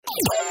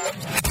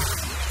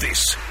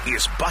This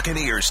is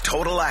Buccaneers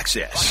Total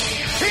Access.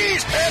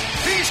 He's hit,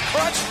 he's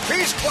crunched,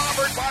 he's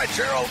clobbered by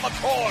Gerald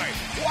McCoy.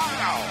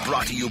 Wow.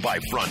 Brought to you by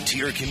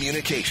Frontier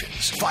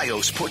Communications.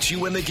 Fios puts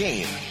you in the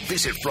game.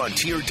 Visit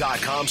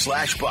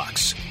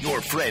frontier.com/Bucks.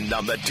 Your friend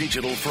on the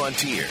digital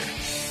frontier.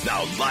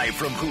 Now live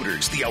from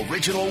Hooters, the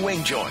original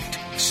wing joint.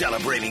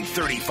 Celebrating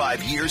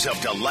 35 years of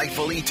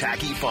delightfully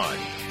tacky fun.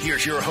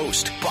 Here's your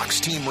host,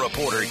 Bucks team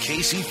reporter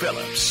Casey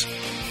Phillips.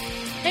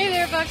 Hey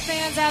there, Bucks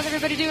fans. How's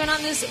everybody doing on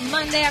this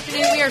Monday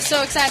afternoon? We are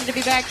so excited to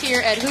be back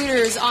here at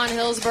Hooters on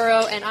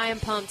Hillsborough, and I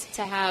am pumped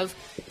to have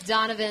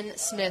Donovan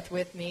Smith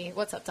with me.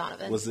 What's up,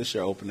 Donovan? Was this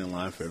your opening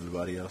line for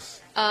everybody else?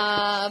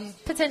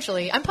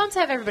 Potentially. I'm pumped to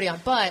have everybody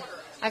on, but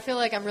I feel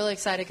like I'm really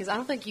excited because I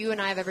don't think you and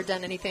I have ever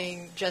done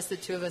anything, just the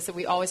two of us, that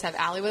we always have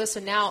Allie with us. So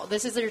now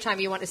this is your time.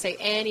 You want to say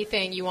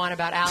anything you want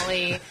about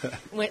Allie,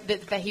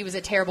 that he was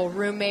a terrible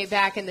roommate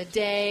back in the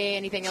day,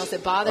 anything else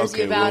that bothers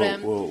you about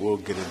him. We'll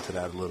get into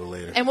that a little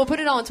later. And we'll put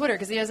it all on Twitter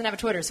because he doesn't have a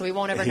Twitter, so he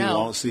won't ever know. He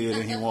won't see it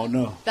and he won't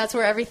know. That's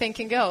where everything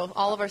can go,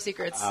 all of our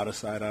secrets. Out of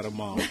sight, out of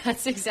mind.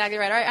 That's exactly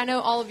right. All right, I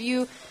know all of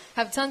you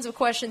have tons of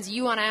questions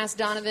you want to ask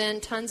Donovan,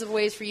 tons of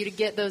ways for you to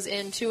get those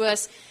in to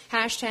us.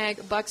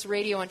 Hashtag Bucks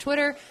Radio on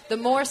Twitter, the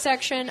More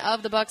section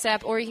of the Bucks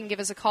app, or you can give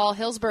us a call,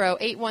 Hillsborough,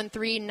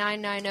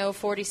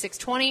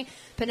 813-990-4620,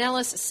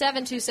 Pinellas,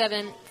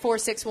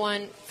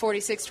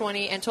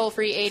 727-461-4620, and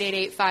toll-free,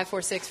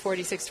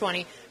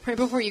 888-546-4620. Right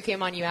before you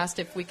came on, you asked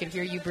if we could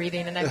hear you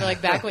breathing, and I feel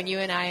like back when you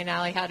and I and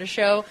Allie had a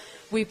show,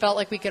 we felt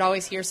like we could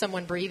always hear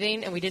someone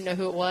breathing, and we didn't know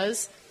who it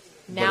was.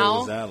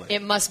 Now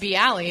it must be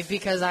Allie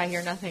because I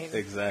hear nothing.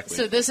 Exactly.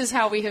 So this is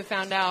how we have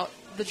found out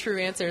the true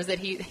answer is that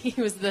he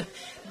was the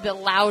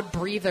loud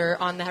breather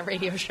on that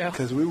radio show.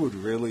 Because we would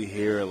really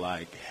hear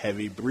like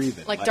heavy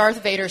breathing, like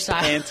Darth Vader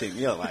style, panting.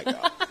 Yeah, like.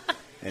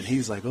 And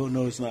he's like, "Oh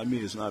no, it's not me.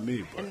 It's not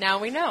me." But and now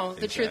we know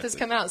the truth has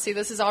come out. See,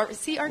 this is our.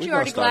 See, aren't you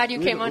already glad you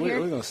came on here?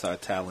 We're gonna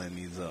start tallying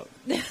these up.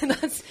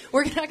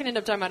 We're not gonna end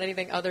up talking about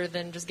anything other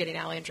than just getting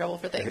Allie in trouble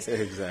for things.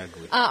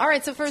 Exactly. All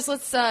right, so first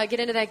let's get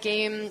into that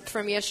game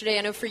from yesterday.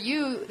 I know for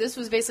you, this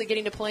was basically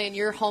getting to play in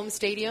your home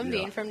stadium,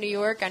 being from New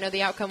York. I know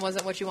the outcome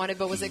wasn't what you wanted,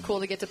 but was it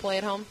cool to get to play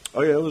at home?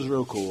 Oh yeah, it was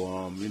real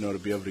cool. To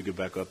be able to get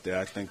back up there.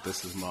 I think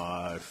this is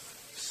my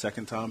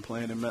second time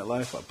playing in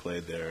MetLife. I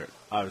played there,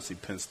 obviously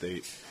Penn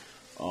State.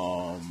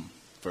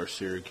 First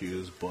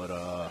Syracuse, but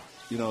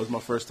it was my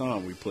first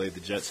time. We played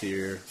the Jets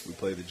here, we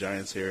played the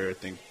Giants here, I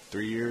think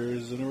 3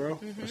 years in a row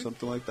or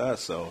something like that.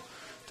 So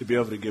to be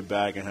able to get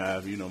back and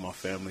have my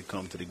family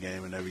come to the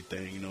game and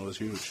everything, it was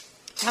huge.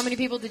 How many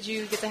people did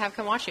you get to have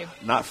come watch you?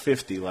 Not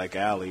 50 like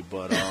Allie,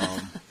 but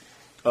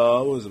it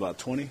was about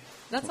 20.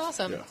 That's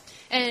awesome. Yeah.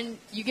 And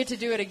you get to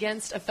do it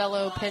against a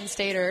fellow Penn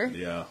Stater,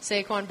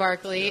 Saquon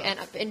Barkley. Yeah. And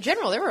in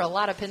general, there were a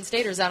lot of Penn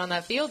Staters out on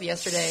that field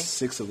yesterday.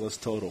 6 of us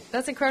total.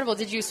 That's incredible.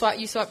 Did you swap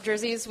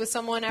jerseys with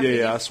someone after?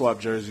 Yeah, I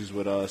swapped jerseys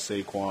with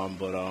Saquon,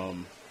 but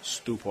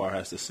Stupar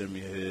has to send me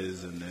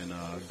his, and then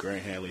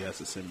Grant Hanley has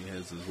to send me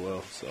his as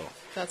well. So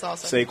that's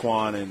awesome.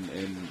 Saquon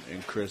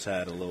and Chris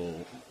had a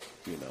little,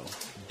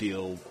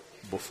 deal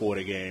before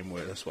the game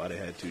where that's why they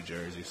had 2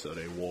 jerseys. So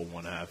they wore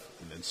one half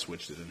and then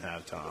switched it in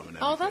halftime. And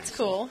oh, that's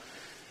cool.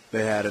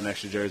 They had an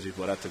extra jersey,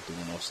 but I took the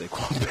one off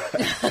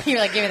Saquon back. You're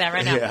like, give me that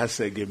right now. Yeah, I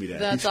said, give me that.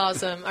 That's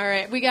awesome. All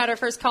right, we got our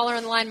first caller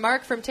on the line,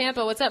 Mark from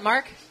Tampa. What's up,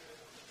 Mark?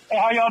 Hey,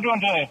 how y'all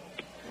doing today?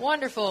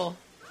 Wonderful.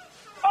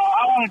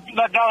 I want to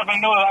let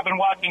Donovan know that I've been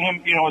watching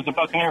him, as a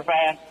Buccaneer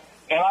fan,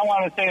 and I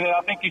want to say that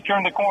I think he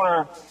turned the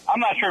corner. I'm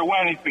not sure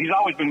when. He's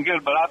always been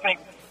good, but I think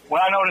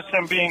when I noticed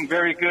him being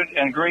very good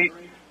and great,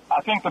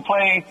 I think the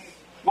play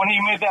when he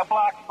made that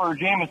block for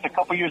Jameis a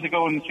couple years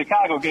ago in the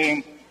Chicago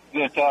game,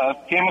 that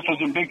Jameis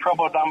was in big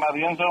trouble down by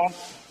the end zone,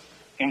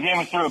 and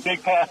Jameis threw a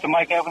big pass to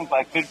Mike Evans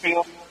like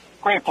midfield.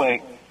 Great play.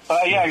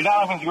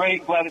 Donovan's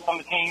great. Glad it's on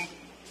the team.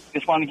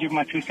 Just wanted to give him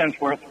my 2 cents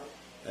worth.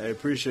 I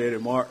appreciate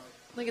it, Mark.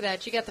 Look at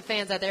that. You got the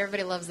fans out there.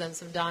 Everybody loves them,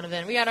 some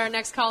Donovan. We got our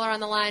next caller on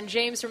the line,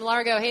 James from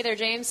Largo. Hey there,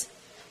 James.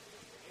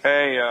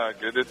 Hey,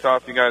 good to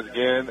talk to you guys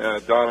again.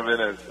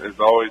 Donovan, as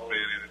always,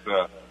 it's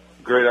a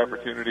great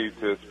opportunity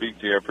to speak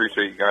to you. I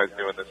appreciate you guys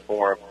doing this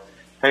forum.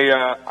 Hey,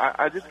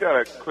 I just got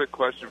a quick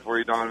question for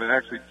you, Donovan,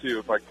 actually 2,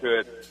 if I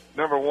could.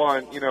 Number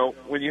 1,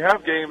 when you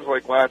have games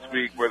like last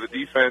week where the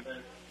defense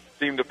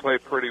seemed to play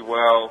pretty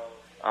well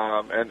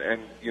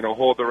and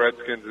hold the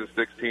Redskins to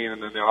 16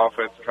 and then the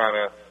offense kind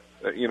of,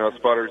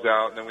 sputters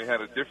out, and then we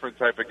had a different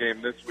type of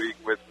game this week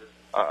with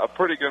a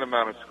pretty good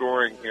amount of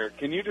scoring here.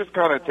 Can you just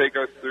kind of take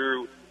us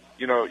through,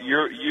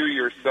 you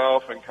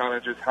yourself and kind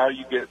of just how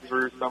you get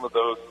through some of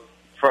those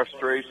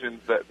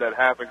frustrations that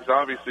happen? Because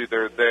obviously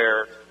they're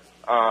there.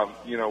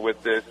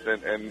 With this,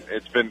 and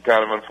it's been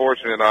kind of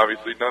unfortunate.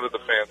 Obviously, none of the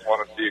fans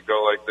want to see it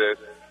go like this.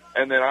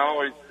 And then I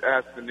always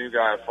ask the new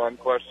guy a fun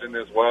question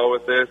as well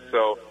with this.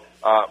 So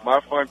my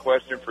fun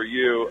question for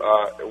you,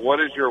 what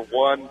is your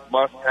one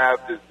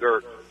must-have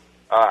dessert?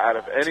 Out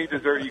of any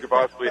dessert you could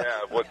possibly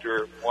have, what's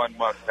your one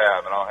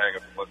must-have? And I'll hang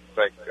up and listen.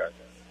 Thank you, guys.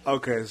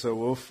 Okay, so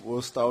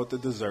we'll start with the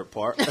dessert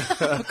part.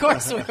 Of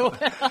course we will.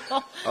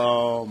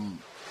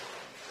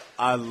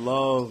 I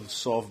love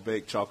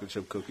soft-baked chocolate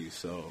chip cookies.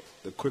 So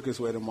the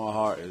quickest way to my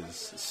heart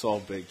is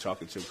soft-baked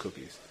chocolate chip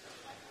cookies.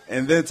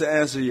 And then to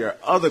answer your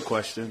other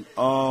question,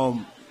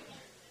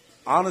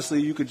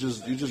 honestly, you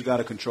just got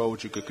to control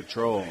what you could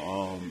control.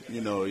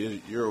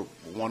 You're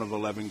one of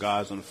 11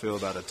 guys on the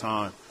field at a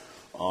time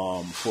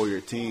for your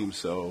team.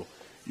 So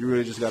you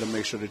really just got to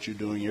make sure that you're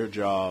doing your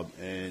job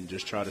and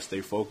just try to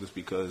stay focused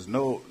because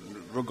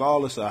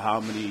regardless of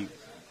how many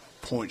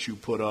points you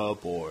put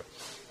up or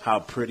how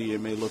pretty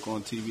it may look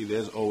on TV,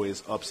 there's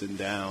always ups and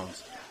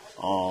downs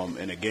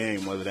in a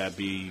game, whether that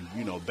be,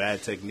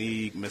 bad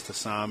technique, missed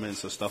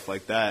assignments or stuff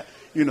like that,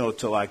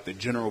 to like the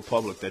general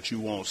public that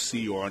you won't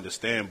see or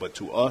understand. But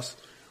to us,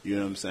 you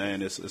know what I'm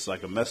saying, it's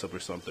like a mess up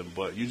or something.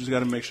 But you just got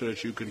to make sure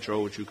that you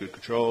control what you could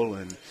control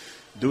and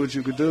do what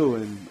you could do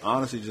and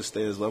honestly just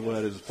stay as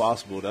level-headed as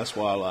possible. That's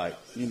why,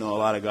 a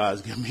lot of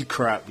guys give me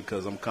crap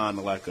because I'm kind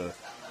of like a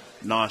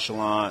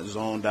nonchalant,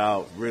 zoned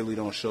out, really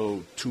don't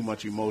show too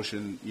much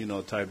emotion,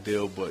 type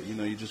deal. But,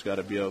 you just got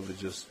to be able to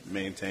just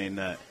maintain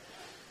that,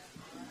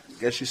 I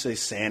guess you say,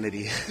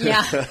 sanity.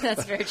 Yeah,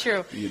 that's very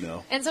true.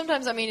 And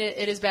sometimes,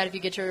 it is bad if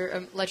you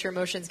let your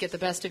emotions get the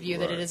best of you,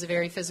 right. That it is a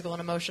very physical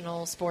and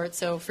emotional sport.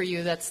 So for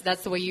you, that's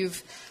the way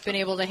you've been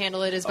able to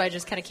handle it is by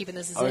just kind of keeping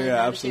this as an attitude.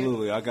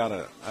 Absolutely. I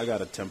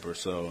got a temper,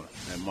 so,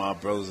 and my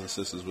brothers and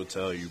sisters would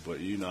tell you,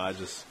 but, I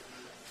just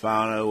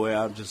found a way.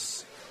 I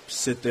just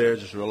sit there,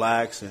 just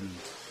relax, and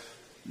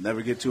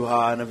never get too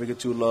high, never get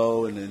too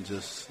low, and then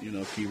just,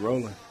 keep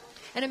rolling.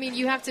 And,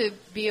 you have to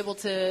be able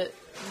to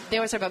 – they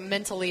always talk about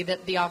mentally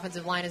that the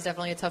offensive line is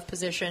definitely a tough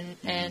position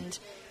and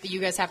that you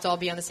guys have to all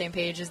be on the same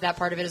page. Is that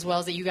part of it as well,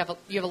 is that you have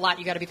a lot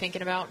you got to be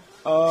thinking about?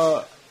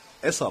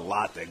 It's a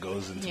lot that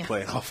goes into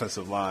playing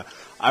offensive line.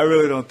 I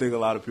really don't think a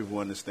lot of people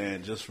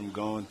understand just from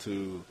going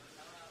to –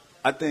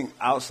 I think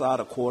outside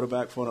of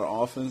quarterback for the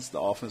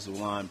offensive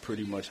line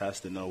pretty much has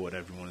to know what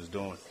everyone is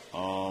doing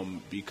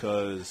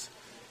because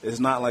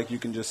it's not like you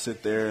can just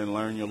sit there and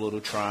learn your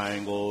little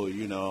triangle,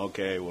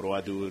 okay, what do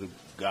I do with a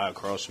guy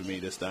across from me,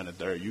 this, that, and the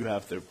third. You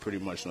have to pretty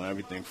much know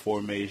everything,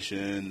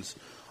 formations,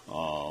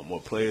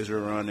 what plays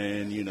are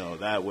running,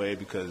 that way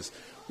because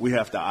we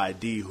have to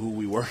ID who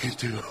we working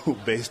to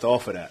based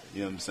off of that,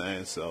 you know what I'm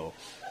saying? So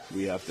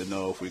we have to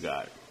know if we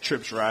got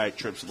trips right,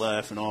 trips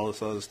left, and all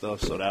this other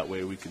stuff, so that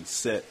way we can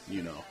set,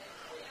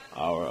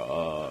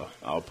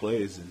 our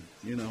plays, and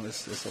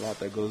it's a lot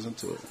that goes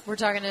into it. We're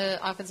talking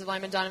to offensive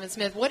lineman Donovan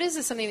Smith. What is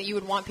something that you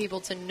would want people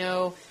to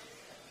know,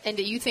 and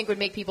that you think would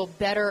make people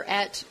better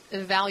at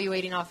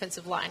evaluating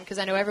offensive line? Because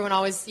I know everyone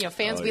always,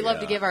 fans, we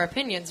love to give our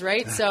opinions,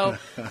 right? So,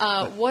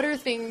 what are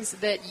things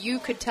that you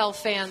could tell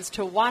fans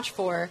to watch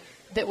for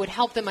that would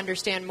help them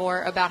understand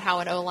more about how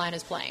an O-line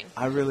is playing?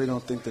 I really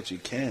don't think that you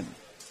can.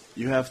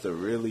 You have to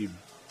really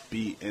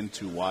be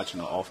into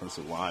watching an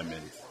offensive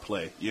lineman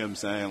play. You know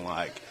what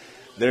I'm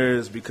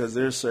saying? Because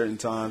there's certain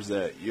times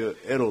that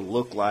it'll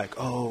look like,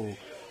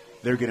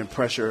 they're getting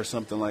pressure or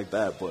something like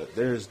that, but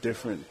there's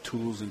different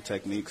tools and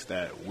techniques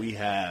that we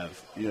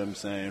have, you know what I'm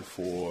saying,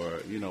 for,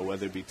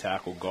 whether it be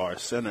tackle, guard,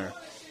 center,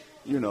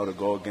 to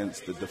go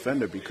against the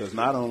defender, because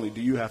not only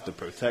do you have to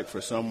protect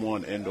for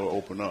someone and or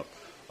open up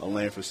a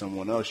lane for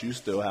someone else, you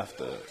still have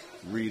to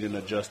read and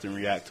adjust and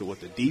react to what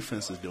the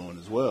defense is doing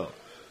as well.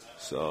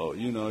 So,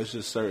 it's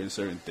just certain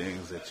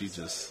things that you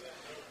just,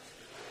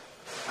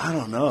 I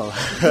don't know.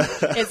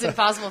 It's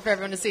impossible for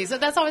everyone to see. So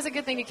that's always a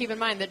good thing to keep in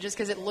mind, that just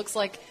because it looks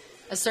like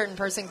a certain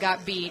person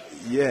got beat,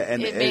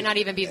 and it may not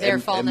even be their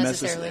fault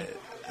necessarily.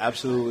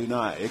 Absolutely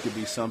not. It could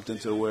be something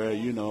to where,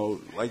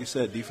 like you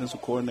said,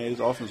 defensive coordinators,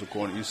 offensive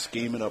coordinators, you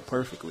scheme it up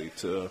perfectly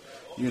to,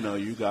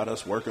 you got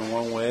us working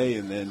one way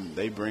and then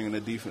they bring in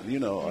the defense,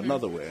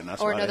 another way. And that's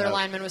or another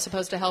lineman was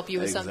supposed to help you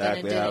with something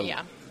and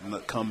didn't,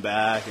 come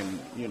back and,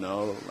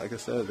 like I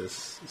said,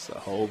 it's a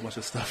whole bunch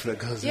of stuff that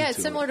goes into it. Yeah,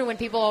 it's similar to when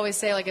people always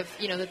say, if,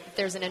 that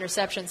there's an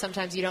interception,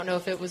 sometimes you don't know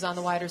if it was on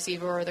the wide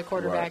receiver or the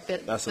quarterback.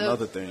 Right. That's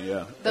another thing,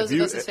 yeah. Those of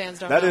us as fans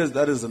don't know.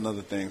 That is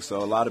another thing.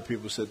 So a lot of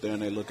people sit there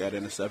and they look at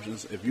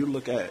interceptions. If you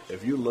look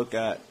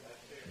at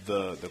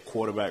the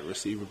quarterback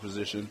receiver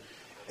position,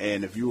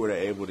 and if you were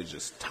able to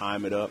just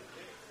time it up,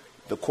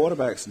 the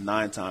quarterback's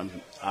 9 times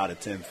out of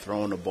 10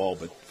 throwing the ball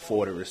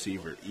before the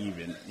receiver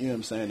even. You know what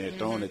I'm saying? They're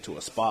throwing it to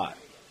a spot.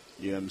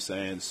 You know what I'm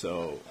saying?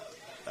 So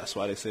that's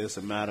why they say it's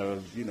a matter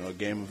of, a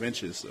game of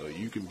inches. So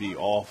you can be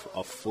off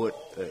a foot,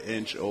 an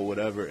inch, or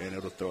whatever, and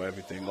it'll throw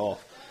everything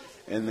off.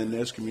 And then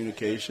there's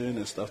communication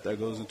and stuff that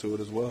goes into it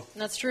as well.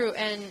 That's true.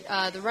 And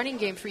the running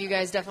game for you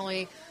guys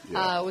definitely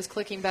was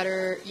clicking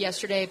better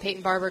yesterday.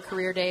 Peyton Barber,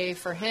 career day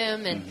for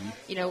him. And,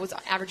 was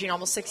averaging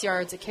almost 6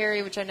 yards a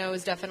carry, which I know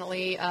is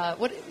definitely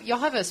y'all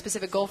have a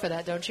specific goal for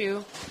that, don't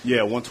you?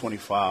 Yeah,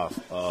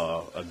 125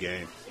 a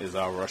game is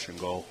our rushing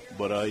goal.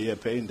 But,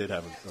 Peyton did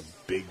have a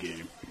big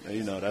game.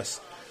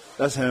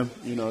 That's him.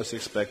 It's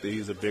expected.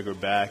 He's a bigger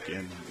back.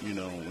 And,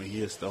 when he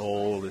hits the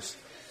hole,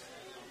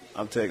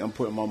 I'm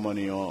putting my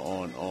money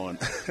on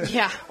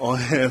Yeah. on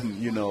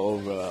him,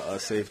 over a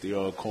safety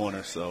or a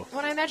corner. So.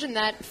 Well, I imagine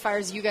that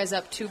fires you guys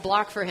up to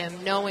block for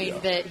him, knowing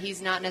that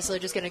he's not necessarily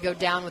just going to go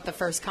down with the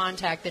first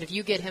contact. That if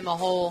you get him a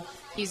hole,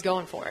 he's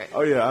going for it.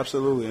 Oh yeah,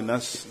 absolutely, and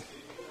that's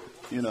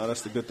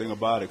the good thing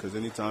about it, because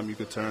anytime you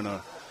could turn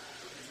a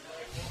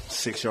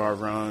 6-yard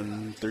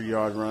run,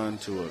 3-yard run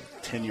to a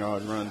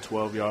 10-yard run,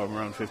 12-yard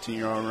run,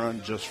 15-yard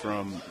run, just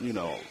from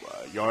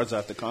yards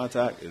after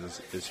contact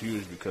is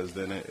huge, because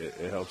then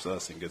it helps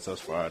us and gets us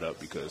fired up,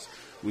 because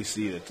we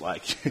see it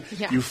like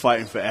you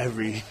fighting for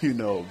every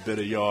bit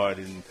of yard,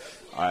 and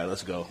all right,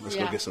 let's go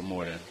get some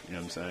more then. You know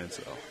what I'm saying?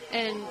 So.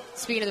 And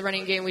speaking of the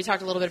running game, we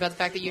talked a little bit about the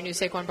fact that you knew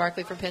Saquon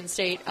Barkley from Penn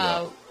State.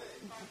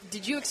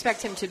 Did you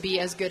expect him to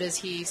be as good as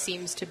he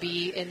seems to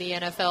be in the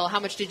NFL? How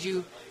much did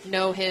you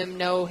know him,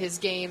 know his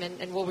game,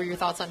 and what were your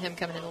thoughts on him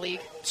coming in the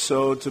league?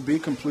 So to be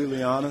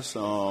completely honest,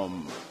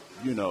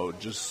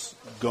 just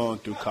going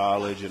through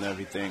college and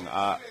everything,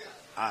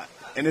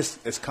 and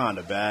it's kind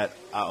of bad.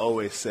 I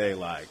always say,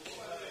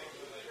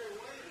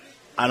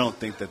 I don't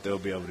think that they'll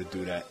be able to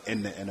do that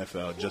in the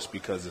NFL, just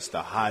because it's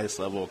the highest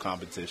level of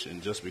competition,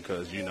 just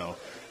because,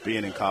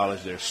 being in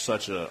college, there's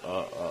such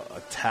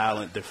a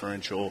talent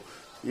differential,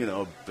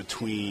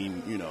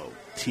 between,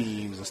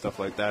 teams and stuff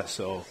like that.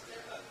 So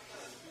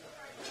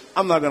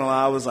I'm not going to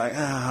lie. I was like,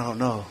 I don't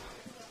know.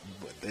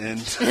 But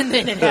then and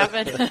then it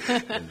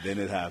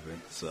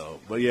happened. So,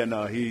 but yeah,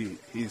 no,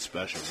 he's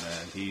special,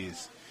 man.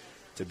 He's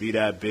to be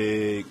that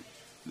big,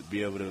 to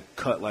be able to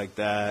cut like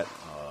that,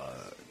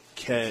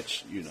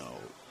 catch,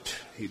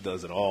 he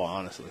does it all,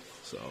 honestly.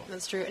 So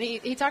that's true. And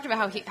he talked about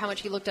how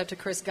much he looked up to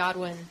Chris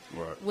Godwin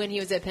when he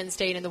was at Penn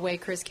State, and the way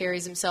Chris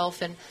carries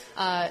himself. And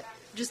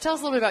just tell us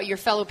a little bit about your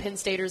fellow Penn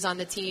Staters on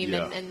the team,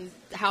 and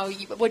how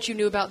what you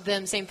knew about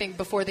them. Same thing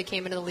before they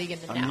came into the league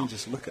and now. I mean,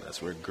 just look at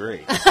us. We're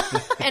great.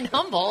 And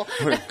humble.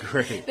 We're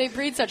great. They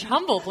breed such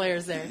humble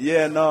players there.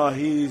 Yeah, no,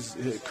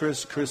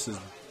 Chris is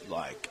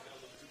like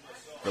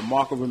the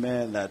mark of a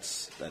man.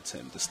 That's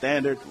him. The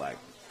standard, like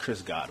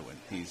Chris Godwin.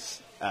 He's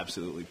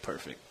absolutely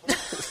perfect.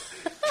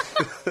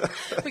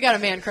 We got a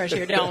man crush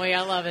here, don't we?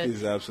 I love it.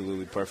 He's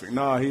absolutely perfect.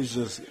 No, he's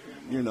just,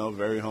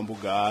 very humble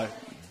guy.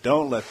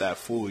 Don't let that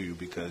fool you,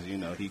 because,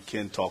 he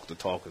can talk the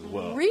talk as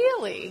well.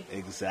 Really?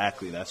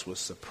 Exactly. That's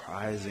what's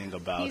surprising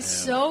about him. He's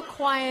so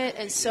quiet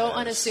and so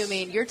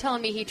unassuming. You're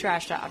telling me he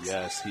trash talks?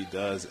 Yes, he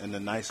does, in the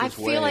nicest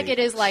way. I feel like it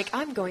is like,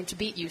 I'm going to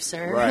beat you,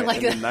 sir. Right,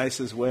 like in the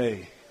nicest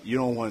way. You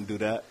don't want to do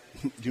that.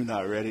 You're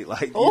not ready.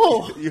 Like,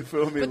 you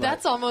feel me? But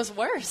that's almost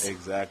worse.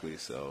 Exactly.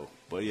 So,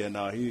 but yeah,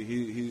 no,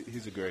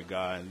 he's a great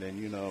guy. And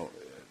then,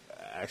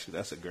 actually,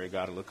 that's a great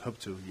guy to look up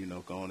to,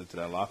 going into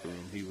that locker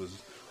room. He was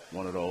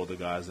one of the older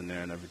guys in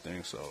there and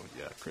everything. So,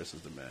 yeah, Chris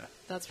is the man.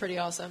 That's pretty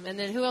awesome. And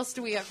then who else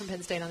do we got from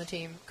Penn State on the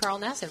team? Carl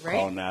Nassib, right?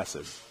 Carl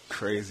Nassib.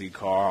 Crazy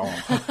Carl.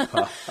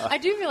 I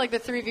do feel like the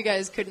three of you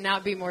guys could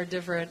not be more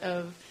different,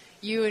 of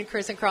you and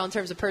Chris and Carl, in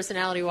terms of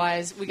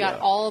personality-wise. We got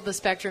all of the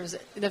spectrums.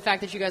 The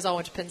fact that you guys all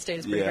went to Penn State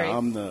is pretty great.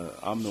 I'm the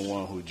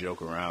one who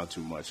joke around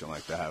too much and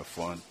like to have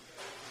fun.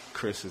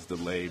 Chris is the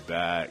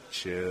laid-back,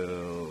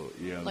 chill,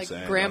 you know what I'm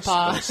saying?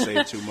 Grandpa. Don't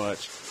say too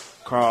much.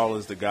 Carl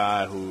is the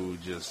guy who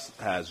just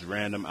has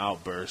random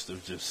outbursts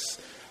of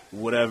just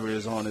whatever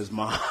is on his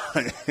mind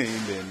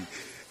and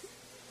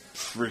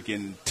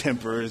freaking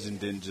tempers, and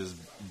then just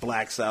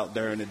blacks out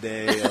during the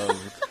day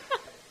of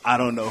I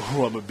don't know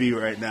who I'm going to be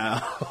right now,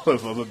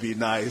 if I'm going to be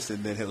nice,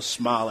 and then he'll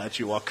smile at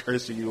you while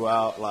cursing you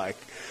out. Like,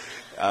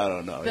 I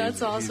don't know.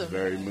 That's awesome. He's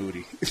very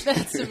moody.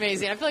 That's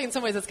amazing. I feel like in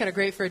some ways that's kind of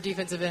great for a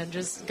defensive end.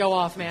 Just go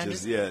off, man.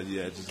 Just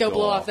go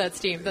blow off that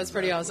steam. That's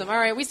pretty awesome. All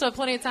right, we still have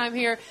plenty of time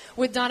here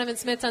with Donovan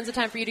Smith. Tons of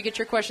time for you to get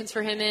your questions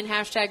for him in.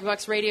 Hashtag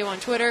Bucks Radio on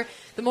Twitter,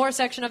 the More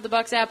section of the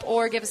Bucks app,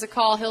 or give us a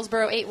call.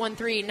 Hillsborough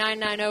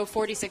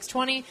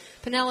 813-990-4620,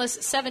 Pinellas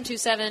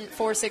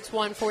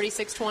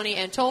 727-461-4620,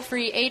 and toll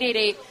free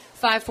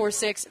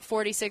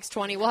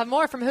 888-546-4620. We'll have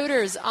more from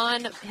Hooters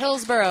on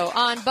Hillsborough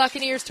on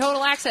Buccaneers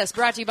Total Access,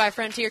 brought to you by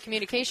Frontier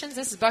Communications.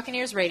 This is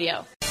Buccaneers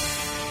Radio.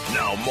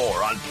 Now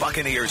more on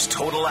Buccaneers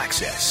Total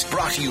Access,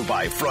 brought to you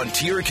by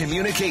Frontier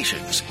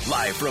Communications.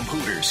 Live from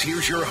Hooters,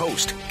 here's your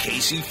host,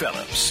 Casey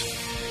Phillips.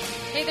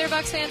 Hey there,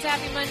 Bucs fans.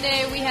 Happy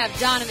Monday. We have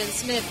Donovan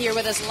Smith here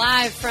with us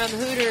live from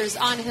Hooters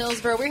on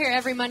Hillsborough. We're here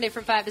every Monday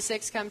from 5 to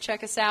 6. Come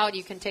check us out.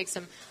 You can take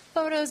some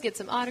photos, get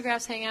some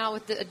autographs, hang out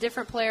with a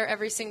different player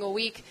every single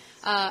week.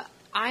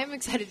 I'm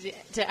excited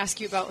to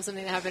ask you about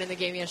something that happened in the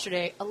game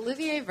yesterday.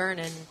 Olivier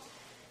Vernon,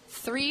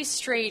 3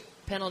 straight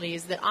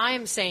penalties that I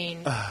am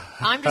saying,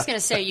 I'm just going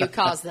to say you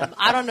caused them.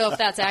 I don't know if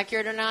that's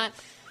accurate or not,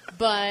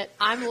 but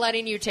I'm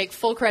letting you take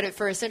full credit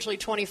for essentially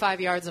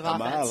 25 yards of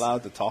offense. Am I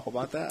allowed to talk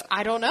about that?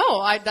 I don't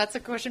know. That's a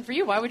question for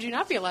you. Why would you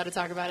not be allowed to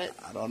talk about it?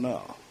 I don't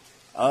know.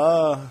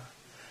 I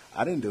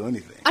didn't do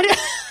anything.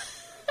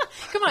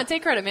 Come on,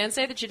 take credit, man.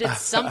 Say that you did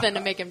something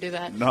to make him do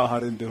that. No, I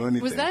didn't do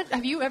anything.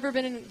 Have you ever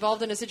been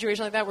involved in a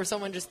situation like that where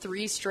someone just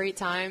 3 straight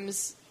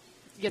times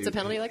gets a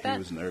penalty like that? He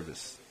was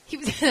nervous.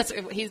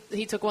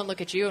 He took one look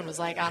at you and was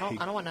like, I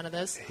don't want none of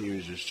this. He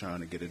was just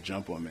trying to get a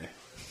jump on me.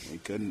 He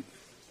couldn't.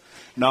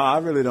 No, I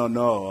really don't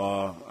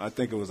know. I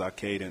think it was our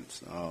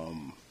cadence.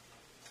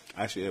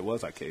 Actually, it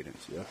was our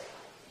cadence, yeah.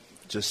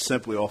 Just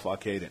simply off our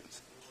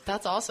cadence.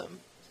 That's awesome.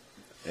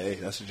 Hey,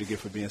 that's what you get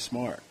for being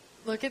smart.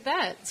 Look at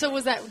that. So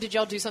did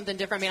y'all do something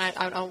different? I mean,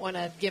 I don't want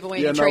to give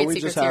away Yeah, any no, trade we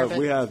secrets just have here.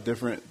 we have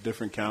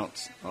different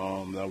counts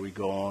that we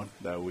go on,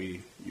 that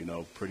we,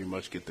 pretty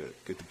much get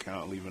the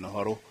count leaving the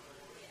huddle.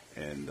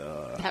 And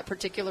that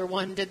particular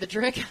one did the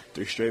trick.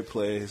 3 straight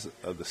plays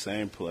of the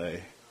same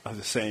play, of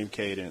the same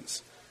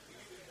cadence.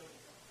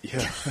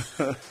 Yeah.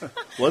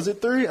 Was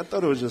it 3? I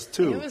thought it was just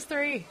 2. It was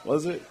 3.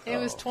 Was it? It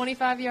was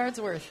 25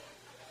 yards worth.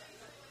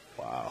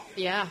 Wow.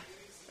 Yeah,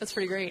 that's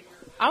pretty great.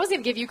 I was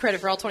going to give you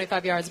credit for all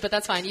 25 yards, but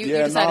that's fine. You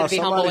decided to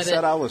be humble with it. Somebody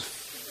said I was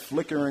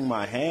flickering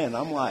my hand.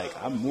 I'm like,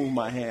 I move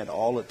my hand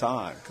all the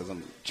time because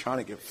I'm trying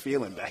to get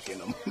feeling back in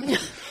them.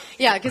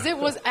 Yeah, because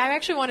I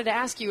actually wanted to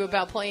ask you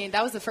about playing.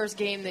 That was the first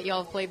game that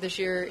y'all have played this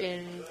year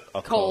in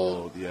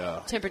cold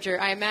temperature.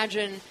 I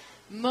imagine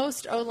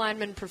most O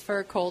linemen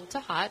prefer cold to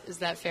hot. Is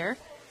that fair?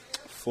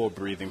 For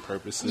breathing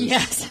purposes.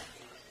 Yes.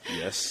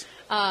 Yes.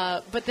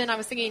 But then I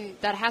was thinking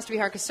that has to be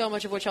hard because so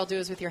much of what y'all do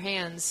is with your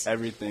hands.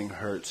 Everything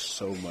hurts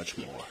so much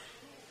more.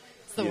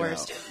 It's the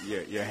worst.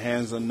 Your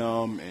hands are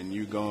numb, and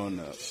you're going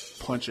to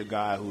punch a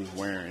guy who's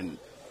wearing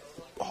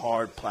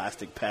hard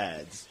plastic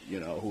pads,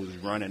 who's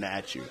running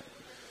at you.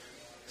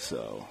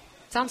 So.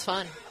 Sounds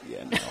fun.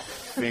 Yeah, no.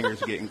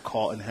 Fingers getting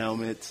caught in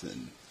helmets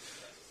and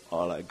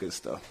all that good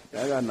stuff.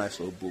 I got a nice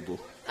little boo-boo.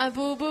 A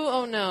boo-boo?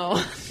 Oh,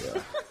 no.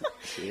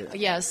 Yeah.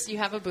 Yes, you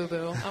have a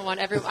boo-boo. I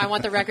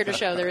want the record to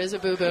show there is a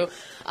boo-boo.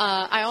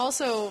 I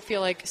also feel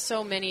like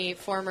so many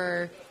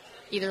former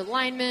either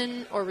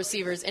linemen or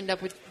receivers end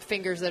up with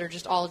fingers that are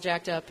just all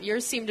jacked up.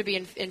 Yours seem to be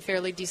in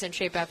fairly decent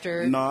shape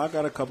after. No, I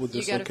got a couple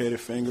dislocated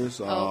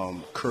fingers.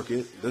 Oh.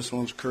 Crooked. This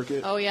one's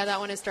crooked. Oh, yeah, that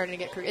one is starting to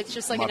get crooked. It's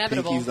just like My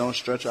inevitable. My pinkies don't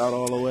stretch out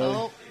all the way.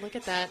 Oh, look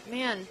at that.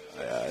 Man.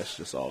 Yeah, it's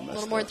just all messed up. A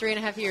little more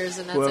than 3.5 years,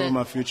 and that's Whoever it.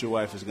 my future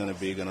wife is going to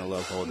be, going to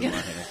love holding my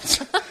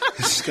hands.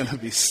 It's going to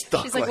be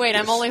stuck. She's like, wait,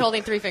 I'm only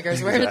holding 3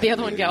 fingers. Where did the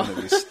other one go? It's going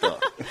to be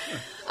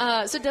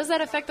stuck. So does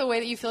that affect the way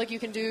that you feel like you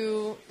can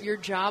do your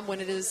job when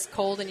it is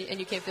cold and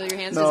you can't feel your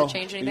hands? No, does it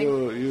change anything?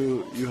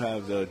 You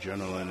have the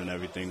adrenaline and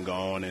everything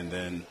going, and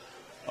then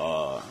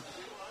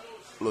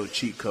little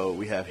cheat code.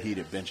 We have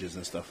heated benches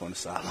and stuff on the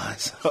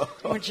sidelines. So.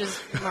 Which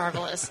is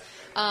marvelous.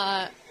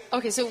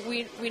 Okay, so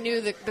we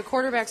knew the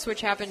quarterback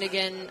switch happened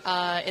again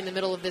in the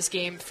middle of this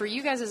game. For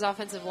you guys as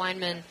offensive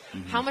linemen,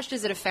 how much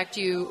does it affect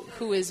you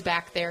who is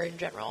back there in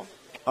general?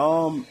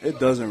 It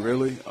doesn't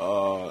really.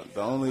 The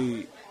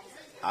only,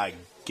 I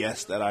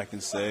guess, that I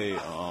can say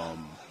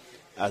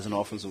as an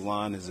offensive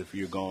line is if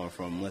you're going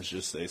from, let's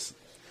just say,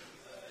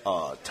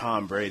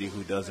 Tom Brady,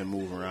 who doesn't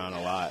move around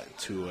a lot,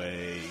 to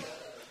a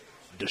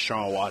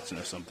Deshaun Watson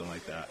or something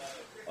like that.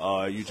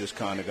 You just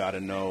kind of got to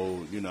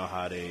know,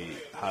 how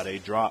they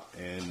drop,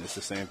 and it's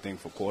the same thing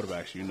for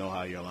quarterbacks. You know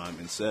how your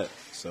linemen set,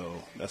 so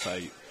that's how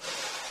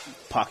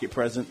pocket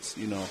presence.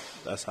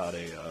 That's how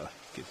they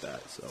get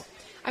that. So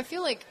I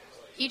feel like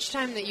each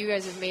time that you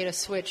guys have made a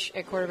switch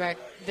at quarterback,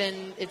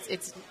 then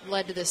it's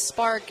led to this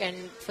spark and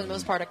for the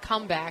most part a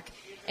comeback.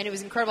 And it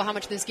was incredible how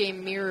much this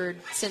game mirrored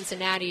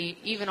Cincinnati,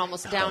 even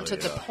almost down to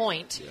the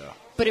point. Yeah.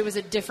 But it was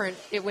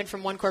it went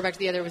from one quarterback to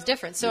the other. It was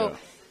different. So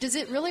does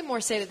it really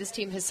more say that this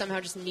team has somehow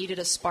just needed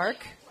a spark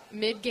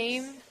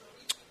mid-game?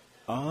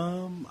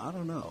 I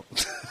don't know.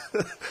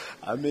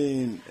 I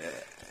mean,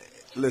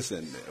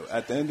 listen,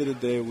 at the end of the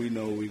day, we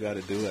know what we got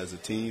to do as a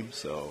team.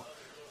 So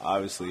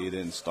obviously it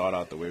didn't start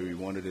out the way we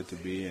wanted it to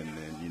be. And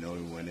then,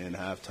 we went in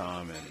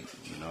halftime and,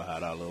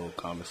 had our little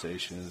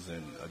conversations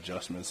and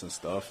adjustments and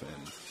stuff.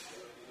 And,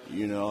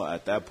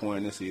 at that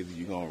point, it's either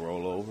you're going to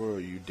roll over or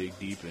you dig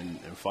deep and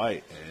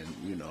fight.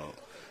 And,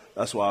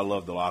 that's why I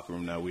love the locker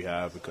room that we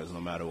have, because no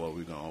matter what,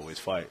 we're going to always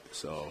fight.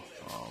 So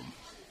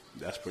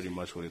that's pretty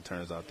much what it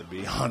turns out to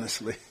be,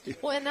 honestly.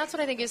 Well, and that's what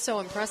I think is so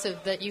impressive,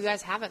 that you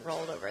guys haven't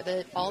rolled over,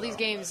 that all these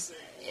games,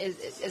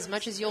 as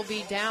much as you'll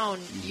be down,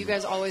 you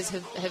guys always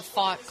have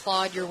fought,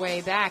 clawed your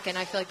way back. And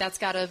I feel like that's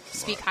got to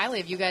speak highly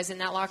of you guys in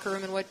that locker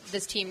room and what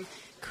this team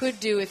could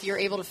do if you're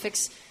able to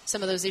fix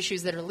some of those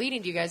issues that are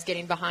leading to you guys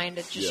getting behind.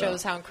 It just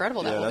shows how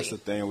incredible that will be. Yeah, that's the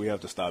thing. We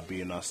have to stop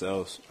beating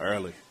ourselves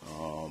early.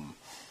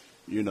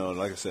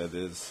 Like I said,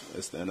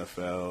 it's the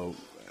NFL.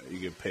 You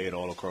get paid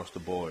all across the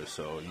board.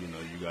 So, you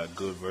got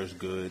good versus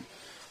good,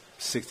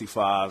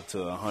 65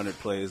 to 100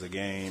 plays a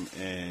game.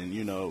 And,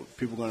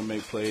 people are going to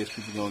make plays.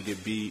 People are going to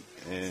get beat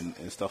and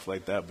stuff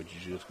like that. But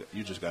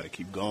you just got to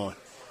keep going.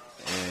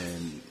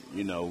 And,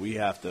 we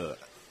have to,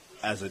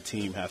 as a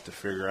team, have to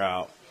figure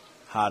out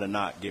how to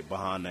not get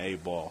behind the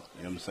 8 ball.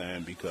 You know what I'm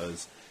saying?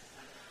 Because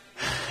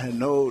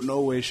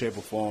no way, shape,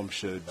 or form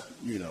should,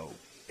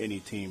 any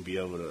team be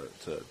able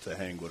to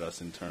hang with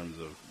us in terms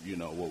of,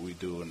 what we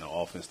do and the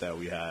offense that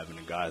we have and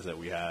the guys that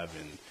we have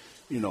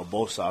and,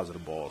 both sides of the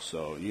ball.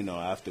 So,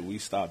 after we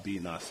stop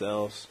beating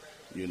ourselves,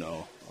 it's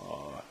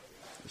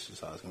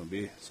just how it's going to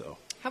be. So,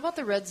 how about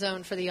the red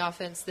zone for the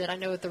offense? That I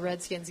know at the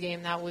Redskins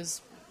game, that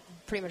was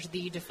pretty much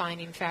the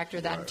defining factor.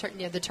 That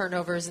the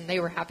turnovers, and they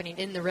were happening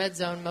in the red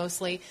zone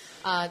mostly.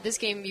 This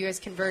game, you guys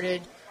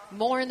converted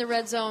more in the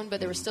red zone,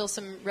 but there were still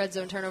some red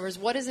zone turnovers.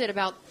 What is it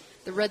about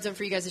the red zone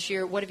for you guys this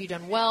year? What have you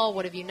done well?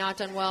 What have you not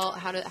done well?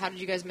 How did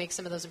you guys make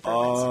some of those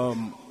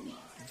improvements?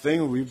 The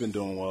thing we've been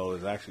doing well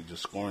is actually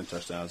just scoring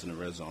touchdowns in the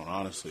red zone.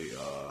 Honestly,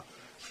 I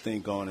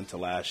think going into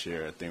last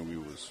year, I think we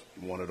was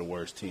one of the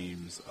worst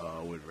teams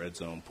with red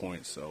zone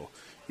points. So,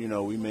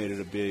 we made it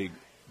a big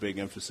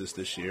emphasis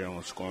this year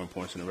on scoring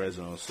points in the red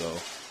zone. So,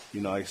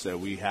 like I said,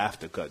 we have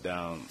to cut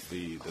down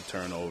the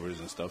turnovers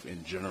and stuff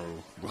in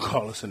general,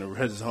 regardless in the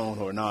red zone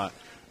or not,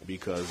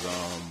 because,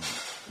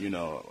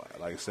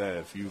 like I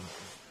said,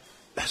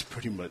 that's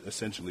pretty much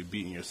essentially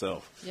beating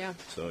yourself. Yeah.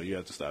 So you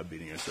have to stop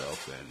beating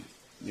yourself. And,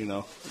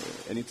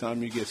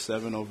 anytime you get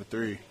 7 over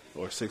 3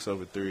 or 6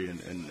 over 3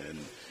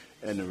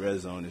 in the red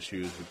zone is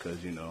huge because,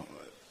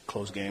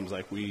 close games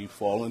like we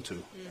fall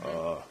into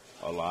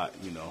a lot,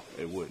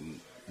 it wouldn't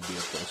be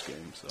a close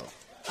game. So.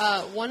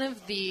 One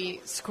of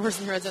the scores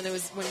in the red zone, it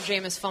was when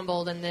Jameis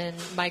fumbled and then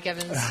Mike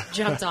Evans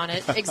jumped on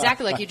it,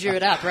 exactly like you drew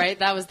it up, right?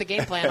 That was the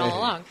game plan all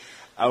along.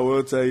 I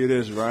will tell you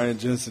this, Ryan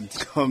Jensen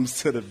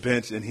comes to the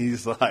bench and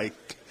he's like,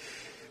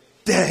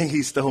 dang,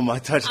 he stole my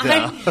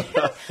touchdown.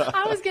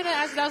 I was going to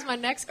ask, that was my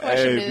next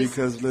question.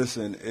 Because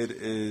listen, it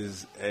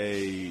is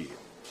a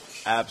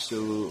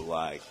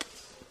absolute,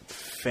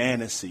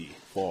 fantasy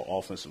for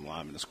offensive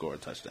linemen to score a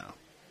touchdown.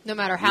 No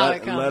matter how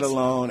it comes. Let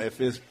alone if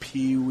it's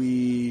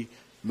peewee,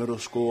 middle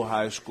school,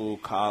 high school,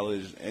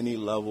 college, any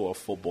level of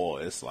football,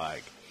 it's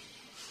like,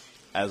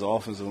 as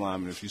offensive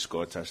lineman, if you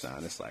score a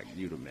touchdown, it's like,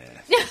 you the man.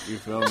 You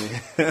feel me?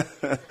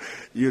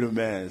 You the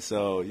man.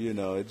 So,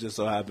 it just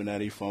so happened that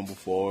he fumbled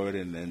forward,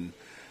 and then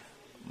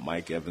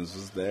Mike Evans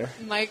was there.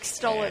 Mike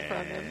stole it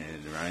from him.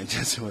 And Ryan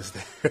Jensen was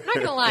there. I'm not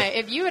going to lie.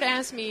 If you had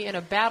asked me in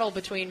a battle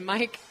between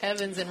Mike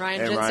Evans and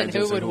Ryan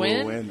Jensen who would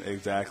win,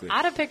 exactly,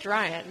 I'd have picked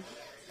Ryan.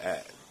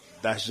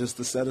 That's just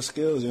the set of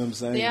skills, you know what I'm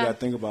saying? Yeah. You got to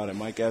think about it.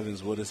 Mike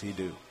Evans, what does he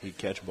do? He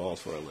catch balls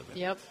for a living.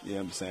 Yep. You know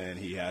what I'm saying?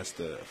 He has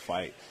to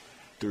fight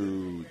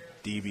through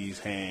DB's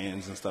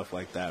hands and stuff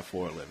like that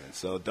for a living.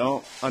 So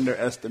don't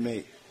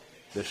underestimate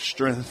the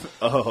strength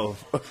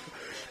of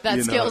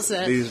that skill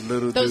set. These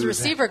little those dudes,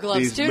 receiver gloves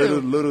these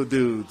too. Little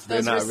dudes.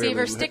 Those they're not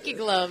receiver really, sticky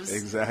gloves.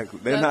 Exactly.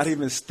 They're not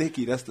even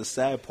sticky. That's the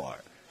sad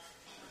part.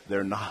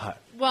 They're not.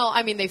 Well,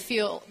 I mean,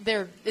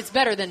 it's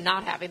better than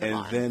not having them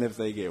on. And then if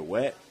they get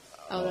wet.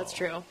 Oh, that's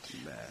true.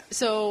 Man.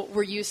 So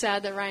were you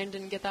sad that Ryan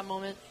didn't get that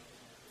moment?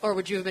 Or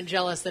would you have been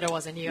jealous that it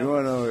wasn't you? You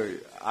want to know,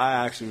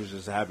 I actually was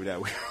just happy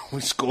that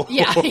we scored.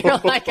 Yeah, you're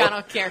like, I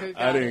don't care who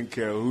got it. I didn't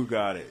care who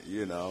got it,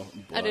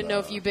 But, I didn't know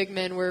if you big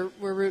men were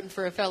rooting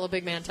for a fellow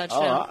big man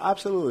touchdown. Oh,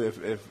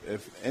 absolutely.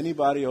 If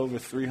anybody over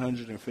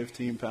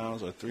 315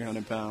 pounds or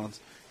 300 pounds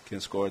can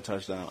score a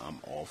touchdown,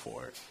 I'm all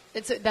for it.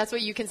 That's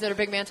what you consider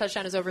big man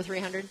touchdown is over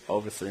 300?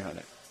 Over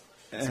 300.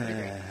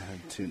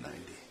 290.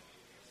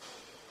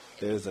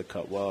 There's a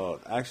couple. Well,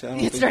 actually, I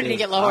don't it's starting to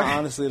get lower. I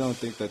honestly don't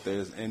think that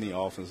there's any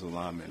offensive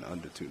lineman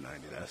under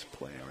 290 that's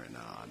playing right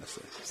now,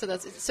 honestly.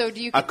 So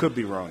do you? I could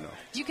be wrong, though.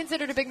 Do you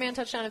consider it a big man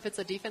touchdown if it's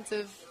a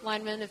defensive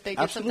lineman, if they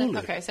get Absolutely.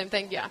 something? Okay, same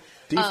thing, yeah.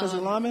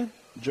 Defensive lineman?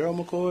 Gerald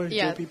McCoy,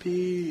 yeah.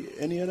 JPP,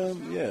 any of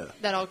them? Yeah.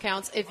 That all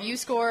counts. If you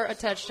score a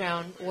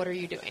touchdown, what are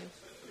you doing?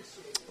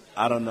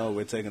 I don't know.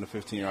 We're taking a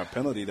 15-yard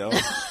penalty, though.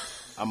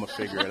 I'm going to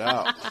figure it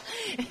out.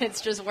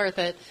 It's just worth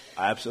it.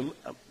 Absolutely.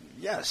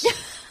 Yes.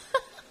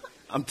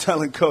 I'm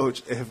telling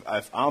Coach,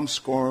 if I'm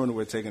scoring,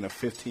 we're taking a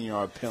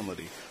 15-yard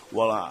penalty.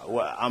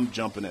 I'm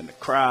jumping in the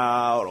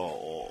crowd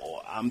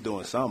or I'm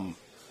doing something.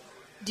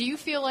 Do you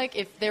feel like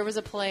if there was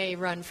a play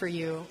run for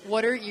you,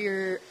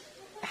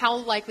 how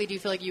likely do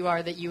you feel like you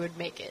are that you would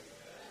make it?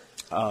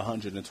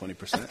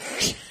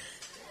 120%.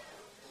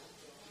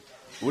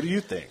 What do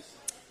you think?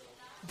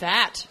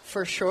 That,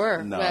 for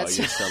sure. No, you're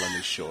selling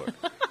me short.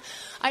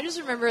 I just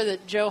remember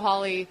that Joe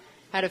Hawley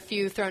had a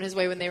few thrown his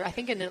way when they were, I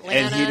think, in Atlanta.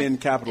 And he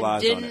didn't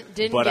capitalize on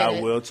it. But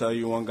I will tell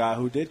you one guy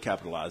who did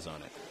capitalize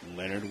on it,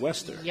 Leonard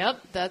Wester. Yep,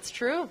 that's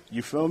true.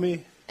 You feel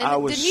me? And I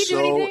was did he do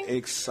so anything?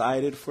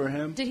 excited for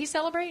him. Did he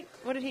celebrate?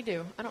 What did he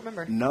do? I don't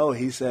remember. No,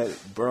 he said,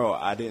 bro,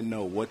 I didn't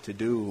know what to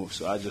do,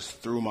 so I just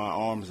threw my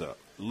arms up.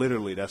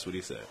 Literally, that's what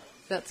he said.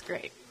 That's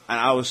great. And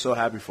I was so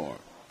happy for him.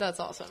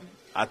 That's awesome.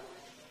 I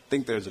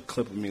think there's a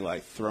clip of me,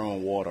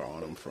 throwing water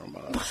on him from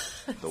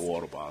the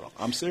water bottle.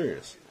 I'm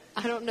serious.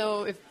 I don't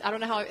know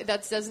how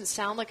that doesn't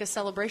sound like a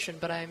celebration,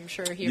 but I'm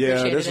sure he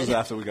appreciated it. Yeah, this was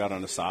after we got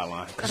on the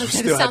sideline. It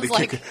sounds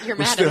like you're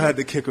mad at him. We still had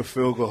to kick a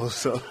field goal,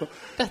 so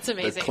that's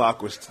amazing. The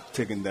clock was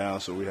ticking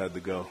down, so we had to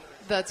go.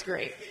 That's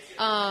great.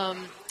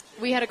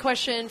 We had a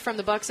question from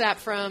the Bucks app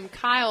from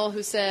Kyle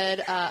who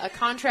said, a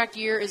contract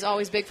year is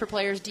always big for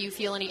players. Do you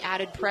feel any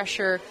added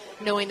pressure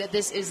knowing that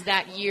this is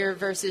that year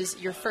versus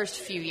your first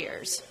few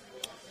years?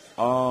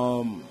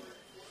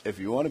 If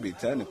you want to be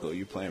technical,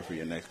 you're playing for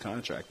your next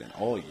contract in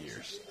all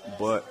years.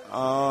 But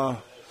I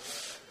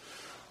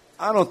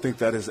don't think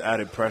that is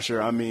added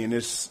pressure. I mean,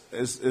 it's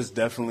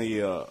definitely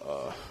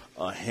a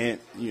a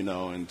hint,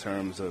 in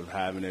terms of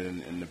having it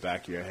in the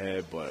back of your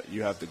head, but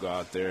you have to go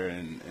out there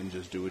and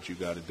just do what you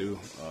got to do,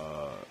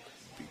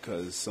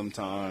 because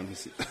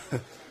sometimes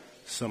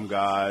some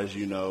guys,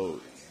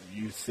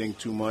 you think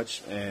too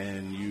much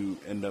and you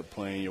end up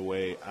playing your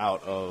way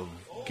out of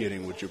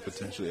getting what you're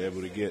potentially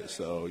able to get.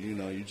 So,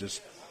 you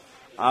just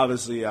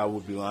obviously I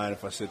would be lying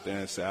if I sit there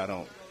and say I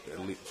don't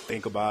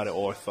think about it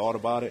or thought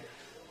about it.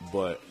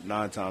 But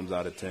 9 times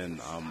out of 10,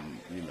 I'm,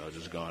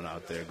 just going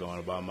out there, going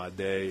about my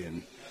day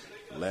and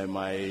letting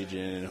my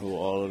agent and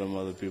all of them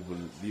other people,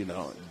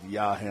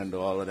 y'all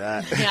handle all of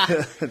that. Yeah.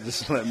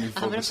 Just let me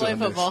focus I'm going to play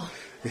football.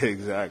 This.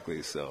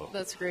 Exactly. So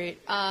that's great.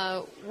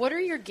 What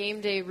are your game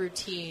day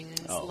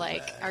routines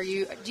like? Man.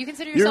 Do you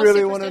consider You yourself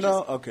really want to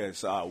superstitious? know? Okay,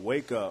 so I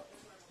wake up,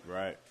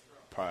 right,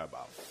 probably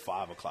about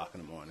 5 o'clock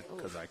in the morning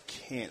because I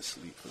can't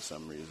sleep for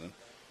some reason.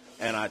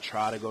 And I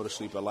try to go to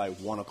sleep at like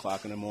 1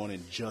 o'clock in the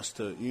morning just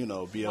to, be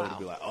able to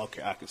be like,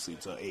 okay, I can sleep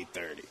till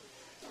 8:30.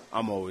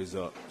 I'm always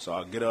up. So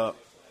I'll get up,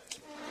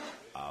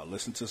 I'll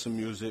listen to some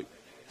music,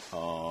 then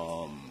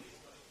I'll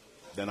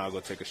go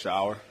take a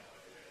shower,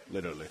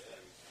 literally.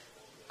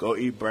 Go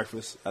eat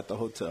breakfast at the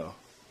hotel.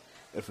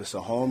 If it's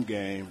a home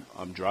game,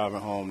 I'm driving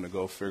home to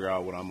go figure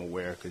out what I'm going to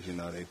wear because,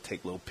 they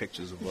take little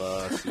pictures of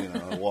us,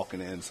 walking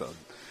in. So,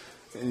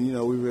 and,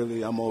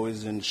 I'm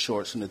always in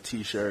shorts and a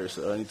T-shirt.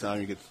 So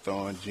anytime you get to throw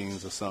on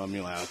jeans or something,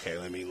 you're like, okay,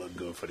 let me look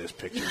good for this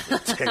picture for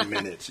 10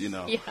 minutes,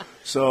 Yeah.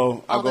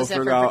 So I go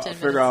figure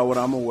minutes. out what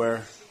I'm going to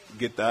wear,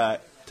 get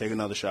that, take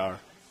another shower.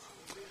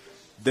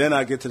 Then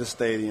I get to the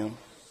stadium.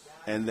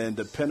 And then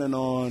depending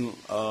on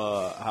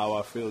how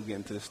I feel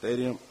getting to the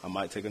stadium, I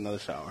might take another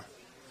shower.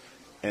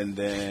 And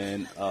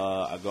then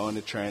I go in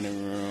the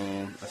training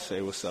room, I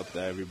say what's up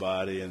to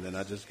everybody, and then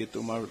I just get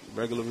through my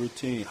regular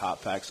routine.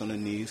 Hot packs on the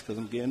knees because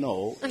I'm getting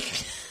old.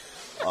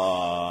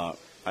 I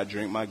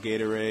drink my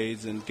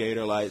Gatorades and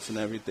Gator Lights and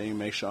everything,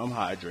 make sure I'm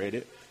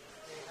hydrated.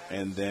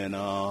 And then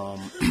I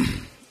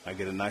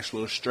get a nice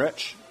little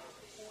stretch.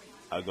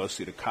 I go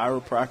see the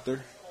chiropractor.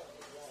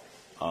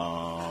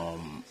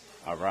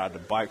 I ride the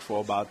bike for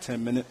about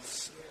 10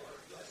 minutes.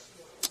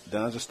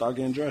 Then I just start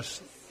getting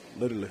dressed,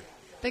 literally.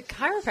 The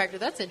chiropractor,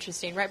 that's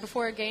interesting. Right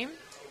before a game?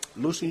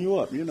 Loosen you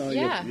up,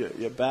 Yeah.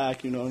 your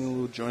back, any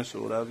little joints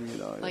or whatever,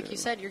 Like you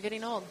said, you're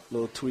getting old.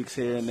 Little tweaks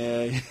here and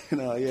there,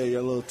 you're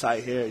a little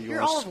tight hair.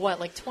 You're all of what,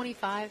 like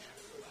 25?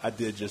 I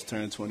did just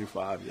turn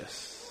 25,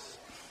 yes.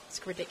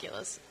 It's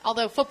ridiculous.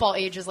 Although football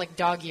age is like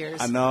dog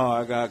years. I know,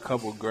 I got a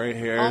couple gray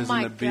hairs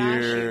in the beard. Oh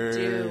my gosh,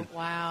 you do.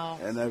 Wow.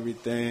 And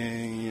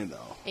everything,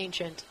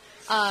 Ancient.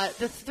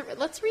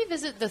 Let's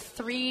revisit the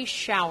 3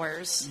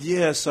 showers.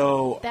 Yeah,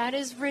 so That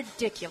is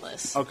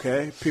ridiculous.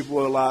 okay, a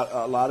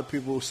lot of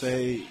people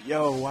say,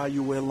 "Yo, why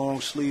you wear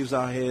long sleeves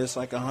out here? It's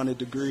like 100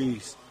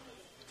 degrees."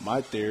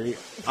 My theory,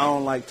 I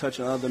don't like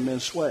touching other men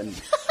sweating.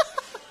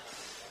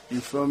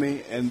 You feel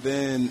me? And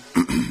then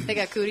They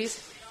got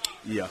cooties?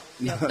 yeah,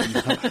 no,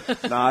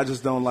 I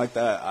just don't like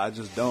that. I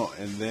just don't.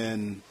 And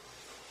then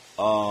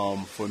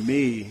for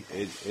me,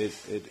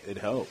 it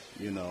helped,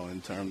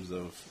 in terms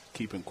of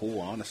keeping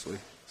cool, honestly.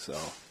 So,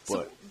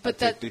 but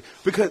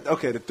because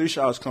the 3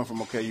 showers come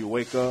from, you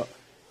wake up,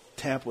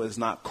 Tampa is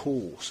not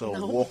cool.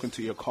 So walking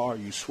to your car,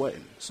 you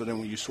sweating. So then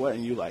when you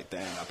sweating, you like,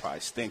 dang, I probably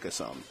stink or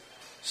something.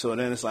 So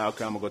then it's like,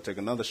 okay, I'm going to go take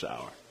another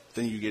shower.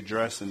 Then you get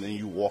dressed, and then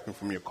you walking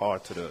from your car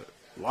to the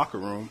locker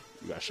room,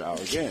 you got to shower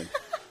again.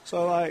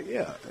 So,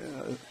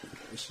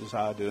 it's just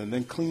how I do it. And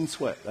then clean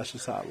sweat. That's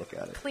just how I look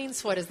at it. Clean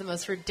sweat is the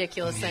most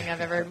ridiculous thing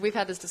I've ever. We've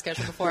had this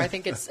discussion before. I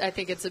think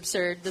it's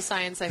absurd. The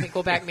science, I think,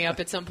 will back me up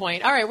at some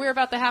point. All right, we're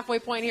about the halfway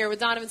point here with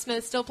Donovan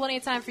Smith. Still plenty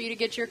of time for you to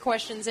get your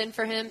questions in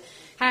for him.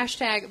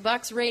 Hashtag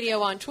Bucks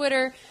Radio on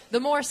Twitter,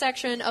 the More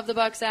section of the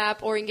Bucks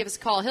app, or you can give us a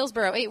call.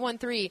 Hillsborough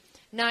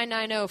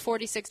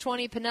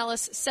 813-990-4620,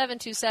 Pinellas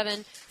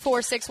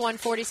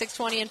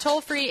 727-461-4620, and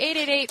toll free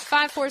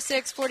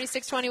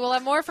 888-546-4620. We'll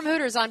have more from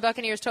Hooters on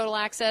Buccaneers Total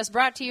Access,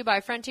 brought to you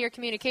by Frontier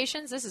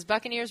Communications. This is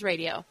Buccaneers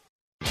Radio.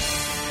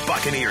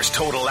 Buccaneers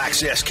Total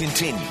Access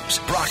continues.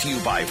 Brought to you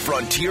by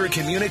Frontier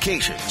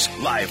Communications.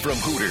 Live from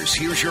Hooters,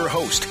 here's your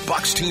host,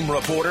 Bucs team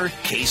reporter,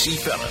 Casey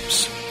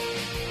Phillips.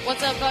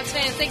 What's up, Bucs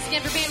fans? Thanks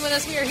again for being with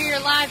us. We are here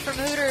live from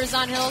Hooters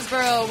on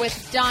Hillsborough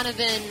with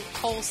Donovan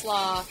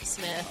Coleslaw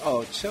Smith.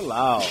 Oh, chill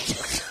out.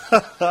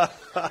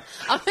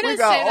 We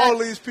got all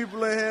these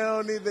people in here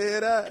don't need to hear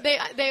that.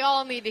 They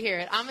all need to hear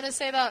it. I'm going to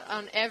say that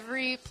on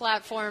every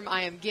platform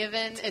I am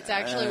given. It's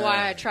actually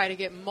why I try to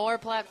get more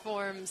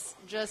platforms,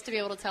 just to be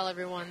able to tell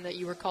everyone that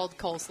you were called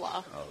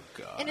Coleslaw. Oh,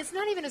 God. And it's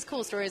not even as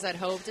cool a story as I'd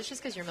hoped. It's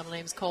just because your middle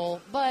name's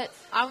Cole. But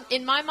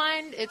in my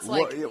mind, it's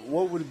like...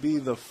 What would be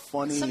the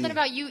funny... Something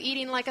about you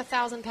eating like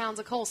 1,000 pounds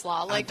of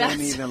coleslaw. Like I don't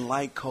even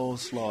like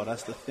coleslaw.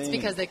 That's the thing. It's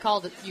because they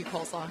called it you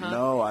coleslaw, huh?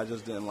 No, I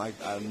just didn't like...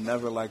 I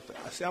never liked...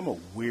 See, I'm a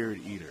weird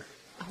eater.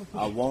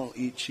 I won't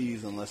eat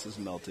cheese unless it's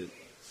melted.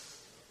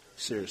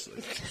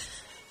 Seriously.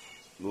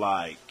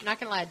 Like, Not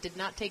going to lie, I did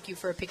not take you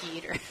for a picky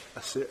eater.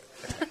 that's it.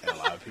 And a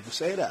lot of people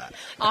say that.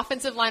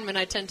 Offensive linemen,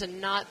 I tend to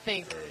not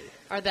think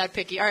are that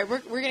picky. All right, we're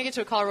going to get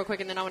to a caller real quick,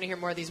 and then I want to hear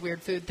more of these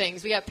weird food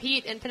things. We got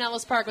Pete in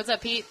Pinellas Park. What's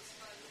up, Pete?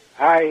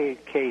 Hi,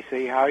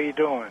 Casey. How you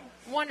doing?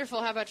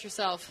 Wonderful. How about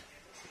yourself?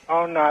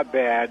 Oh, not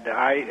bad.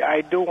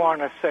 I do want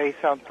to say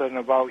something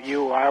about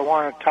you. I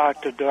want to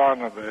talk to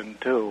Donovan,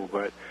 too,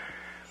 but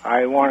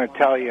I want to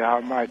tell you how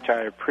much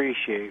I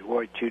appreciate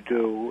what you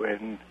do,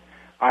 and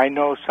I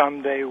know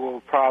someday we'll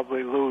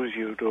probably lose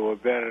you to a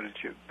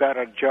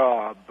better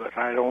job, but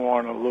I don't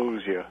want to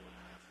lose you.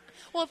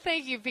 Well,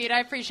 thank you, Pete.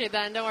 I appreciate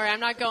that. And don't worry, I'm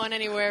not going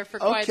anywhere for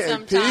quite Okay,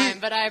 some Pete. time,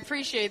 but I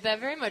appreciate that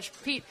very much.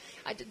 Pete,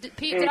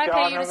 Pete, Hey, did I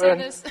pay you to say Donovan.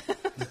 this?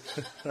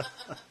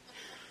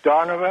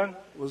 Donovan?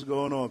 What's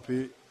going on,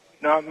 Pete?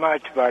 Not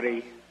much,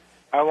 buddy.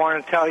 I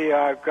want to tell you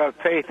I've got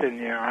faith in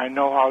you. I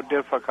know how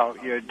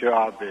difficult your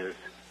job is.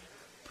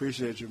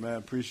 Appreciate you, man.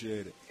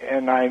 Appreciate it.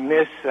 And I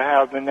miss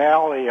having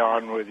Allie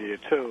on with you,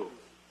 too.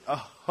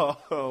 Oh,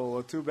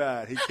 well, too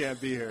bad. He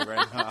can't be here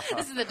right now.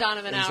 This is the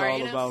Donovan It's Hour, all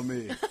you know? about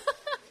me.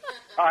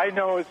 I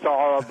know it's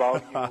all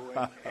about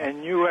you,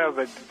 and you have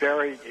a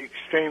very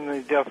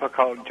extremely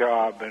difficult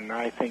job, and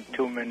I think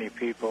too many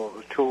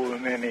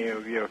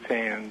of your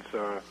fans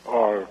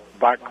or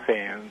Buck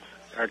fans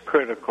are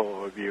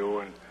critical of you,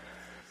 and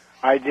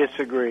I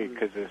disagree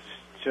because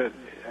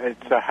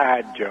it's a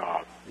hard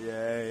job.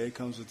 Yeah, it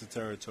comes with the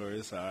territory.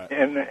 It's all right.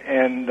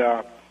 And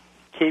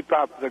keep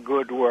up the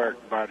good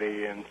work,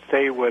 buddy, and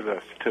stay with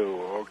us too,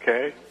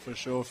 okay? For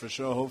sure.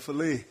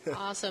 Hopefully.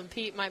 Awesome.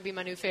 Pete might be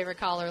my new favorite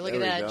caller. Look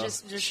There at we that. go.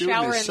 Just Shoot your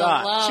showering the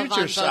shot. love Shoot on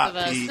your both shot, of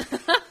us.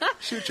 Pete.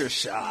 Shoot your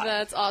shot.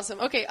 That's awesome.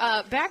 Okay,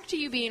 back to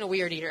you being a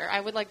weird eater. I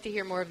would like to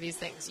hear more of these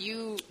things.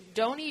 You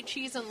don't eat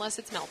cheese unless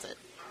it's melted.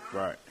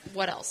 Right.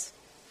 What else?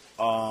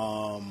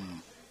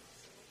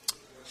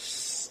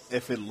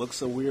 If it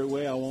looks a weird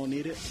way, I won't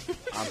eat it.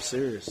 I'm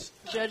serious.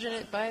 Judging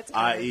it by its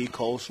I color. eat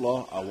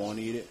coleslaw. I won't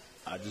eat it.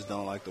 I just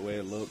don't like the way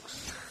it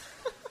looks.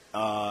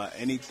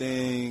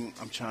 Anything,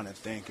 I'm trying to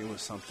think. It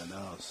was something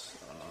else.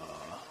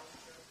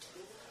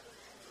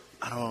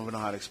 I don't even know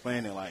how to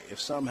explain it. Like, if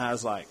something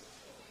has, like,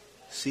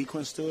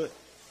 sequence to it,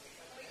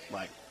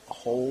 like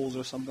holes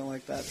or something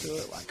like that to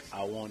it, like,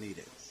 I won't eat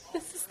it.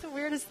 This is the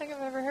weirdest thing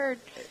I've ever heard.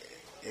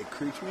 It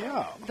creeps me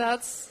out.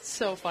 That's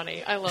so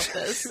funny. I love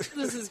this.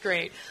 This is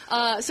great.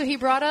 So he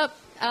brought up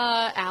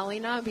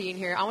Allie not being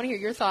here. I want to hear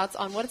your thoughts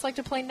on what it's like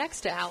to play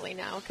next to Allie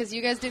now, because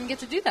you guys didn't get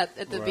to do that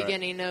at the Right.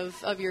 beginning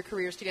of your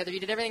careers together. You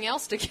did everything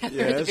else together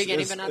at the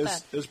beginning, but not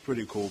that. It's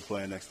pretty cool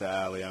playing next to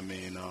Allie. I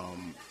mean,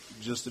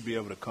 just to be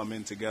able to come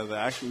in together.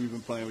 Actually, we've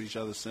been playing with each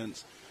other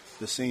since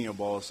the Senior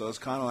Bowl, so it's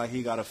kind of like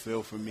he got a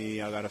feel for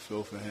me, I got a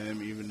feel for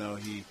him, even though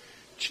he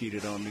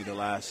cheated on me the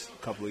last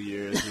couple of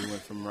years. He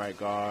went from right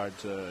guard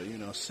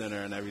to,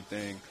 center and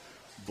everything.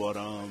 But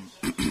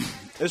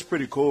it's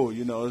pretty cool.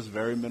 It's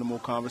very minimal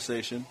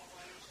conversation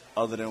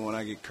other than when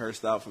I get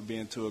cursed out for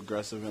being too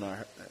aggressive and I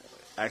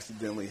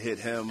accidentally hit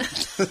him.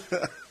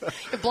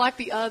 You blocked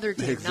the other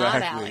team,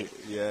 not Allie.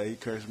 Yeah, he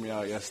cursed me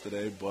out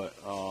yesterday. But,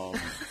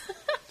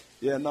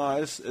 yeah, no,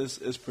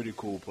 it's pretty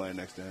cool playing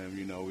next to him.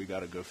 We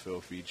got a good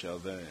feel for each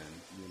other and,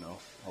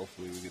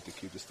 hopefully we get to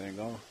keep this thing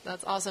going.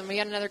 That's awesome. We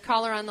got another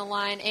caller on the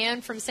line,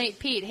 Ann from St.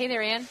 Pete. Hey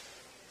there, Ann.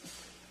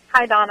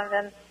 Hi,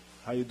 Donovan.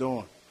 How you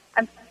doing?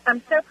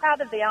 I'm so proud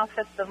of the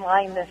offensive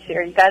line this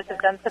year. You guys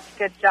have done such a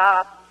good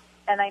job,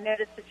 and I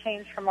noticed a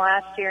change from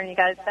last year, and you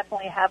guys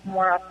definitely have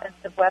more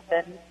offensive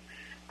weapons.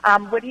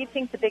 What do you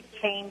think the big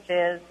change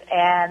is?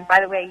 And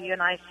by the way, you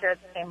and I share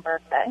the same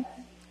birthday.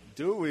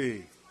 Do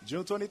we?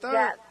 June 23rd?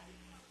 Yes.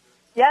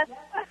 Yes.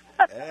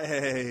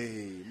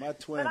 Hey, my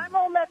twin. But I'm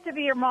old enough to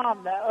be your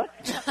mom, though.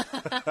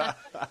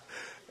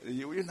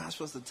 You're not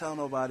supposed to tell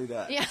nobody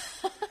that. Yeah.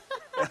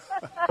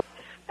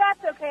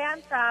 That's okay.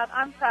 I'm proud.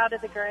 I'm proud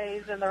of the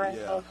grays and the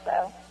wrinkles,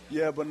 so.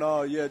 Yeah, but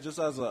no, just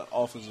as an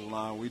offensive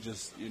line, we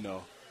just,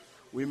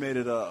 we made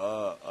it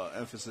a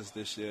emphasis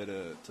this year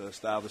to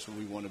establish what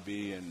we want to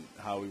be and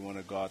how we want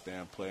to go out there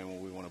and play and what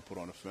we want to put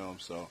on the film.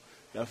 So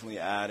definitely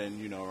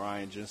adding,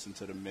 Ryan Jensen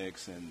to the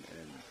mix and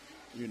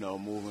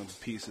moving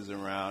pieces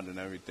around and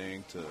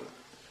everything to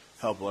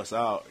help us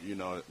out,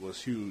 it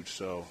was huge.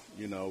 So,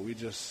 we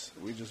just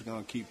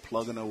going to keep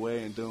plugging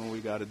away and doing what we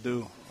got to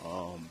do.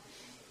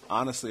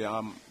 Honestly,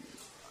 I'm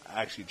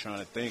actually trying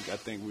to think. I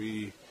think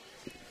we,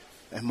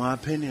 in my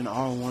opinion,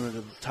 are one of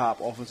the top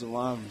offensive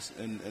linemen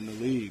in the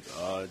league,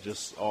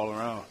 just all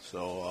around.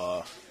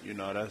 So,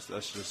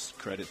 that's just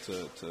credit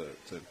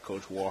to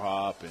Coach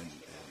Warhop and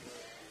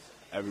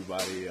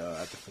everybody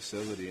at the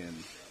facility and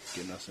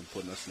getting us and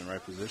putting us in the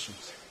right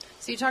positions.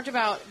 So you talked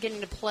about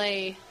getting to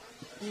play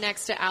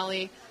next to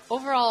Allie.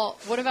 Overall,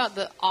 what about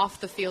the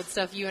off-the-field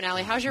stuff, you and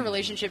Allie? How's your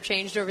relationship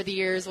changed over the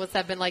years? What's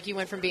that been like? You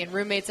went from being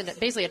roommates and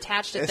basically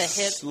attached at the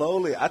hip.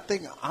 Slowly. I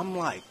think I'm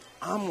like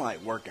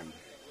working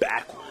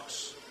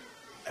backwards.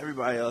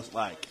 Everybody else,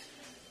 I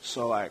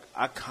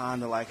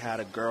kind of had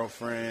a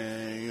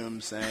girlfriend, you know what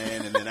I'm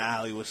saying? And then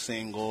Allie was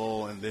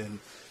single, and then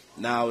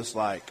now it's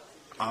like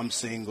I'm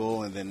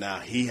single, and then now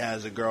he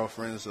has a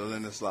girlfriend, so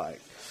then it's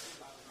like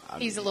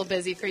He's a little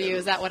busy for you.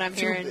 Is that what I'm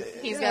hearing?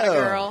 He's yeah. got a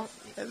girl.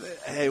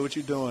 Hey, what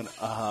you doing?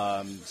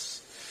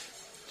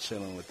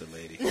 Chilling with the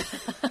lady.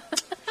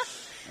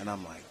 And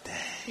I'm like, dang.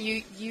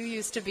 You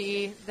used to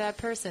be that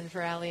person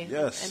for Allie.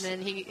 Yes.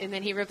 And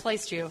then he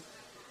replaced you.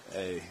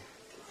 Hey,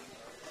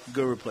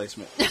 good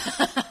replacement.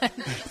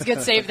 It's a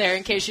good save there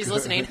in case she's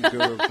listening. Good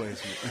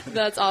replacement.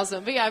 That's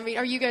awesome. But yeah, I mean,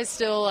 are you guys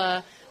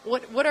still?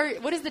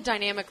 What is the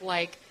dynamic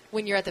like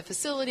when you're at the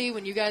facility,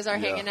 when you guys are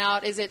hanging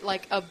out? Is it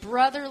like a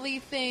brotherly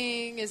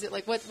thing? Is it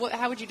like what?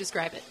 How would you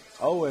describe it?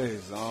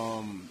 Always.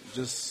 I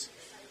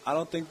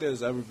don't think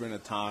there's ever been a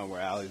time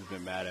where Allie's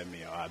been mad at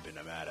me or I've been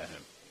mad at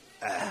him.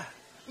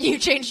 You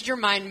changed your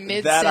mind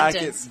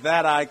mid-sentence.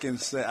 That I can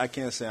say. I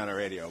can't say on the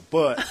radio,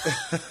 but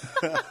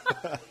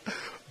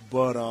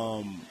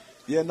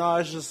yeah, no,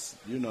 it's just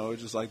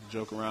just like to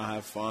joke around,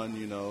 have fun,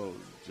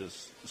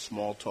 just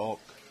small talk.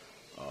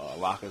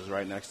 Lockers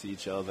right next to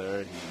each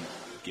other. He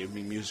give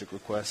me music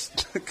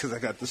requests because I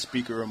got the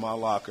speaker in my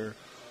locker.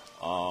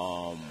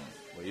 But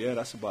yeah,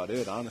 that's about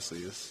it. Honestly,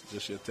 it's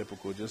just your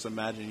typical. Just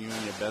imagine you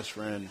and your best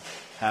friend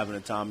having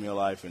the time of your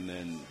life, and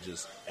then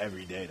just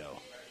every day though.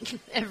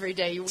 Every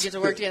day you get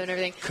to work together and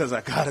everything. Because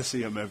I gotta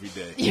see him every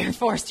day. You're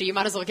forced to. You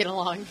might as well get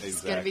along. Exactly.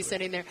 He's going to be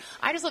sitting there.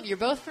 I just love you're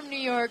both from New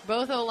York,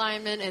 both O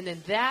linemen, and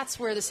then that's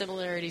where the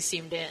similarities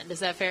seem to end.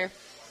 Is that fair?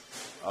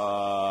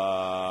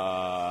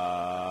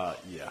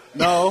 Yeah.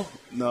 No.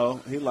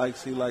 He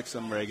likes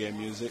some reggae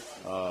music.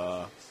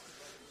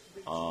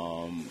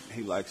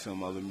 He likes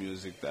some other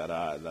music that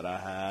I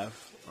have.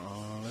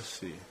 Let's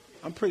see.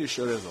 I'm pretty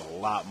sure there's a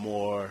lot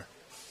more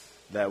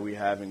that we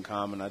have in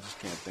common. I just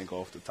can't think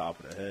off the top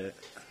of the head.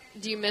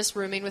 Do you miss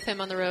rooming with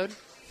him on the road?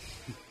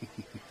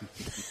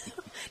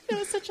 That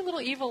was such a little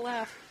evil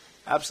laugh.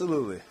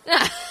 Absolutely.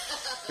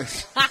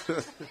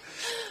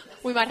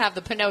 We might have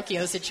the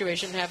Pinocchio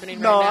situation happening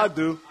right now. No, now. I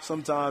do.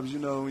 Sometimes,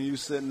 when you're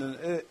sitting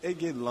in it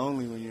gets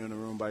lonely when you're in a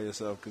room by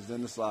yourself because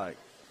then it's like,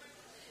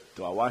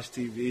 do I watch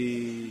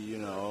TV,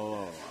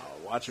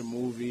 watch a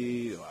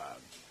movie, do I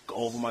go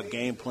over my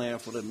game plan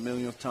for the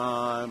millionth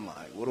time?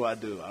 Like,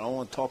 what do? I don't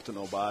want to talk to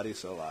nobody,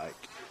 so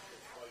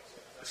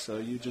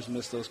you just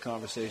miss those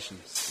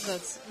conversations.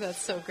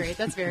 That's so great.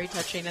 That's very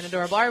touching and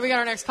adorable. All right, we got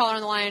our next caller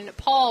on the line.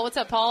 Paul, what's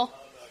up, Paul?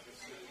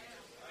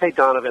 Hey,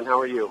 Donovan, how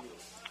are you?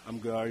 I'm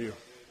good. How are you?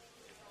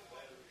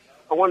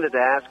 I wanted to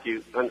ask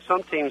you, and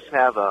some teams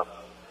have a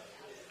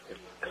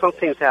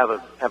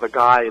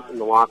guy in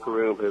the locker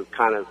room who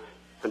kind of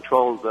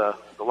controls the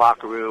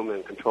locker room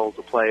and controls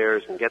the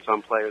players and gets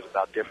on players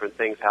about different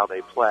things, how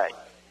they play.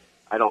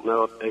 I don't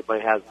know if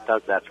anybody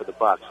does that for the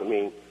Bucs. I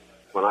mean,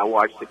 when I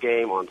watched the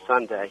game on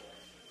Sunday,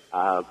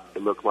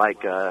 it looked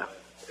like I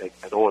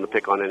don't want to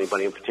pick on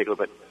anybody in particular,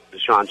 but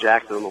Deshaun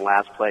Jackson on the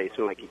last play, it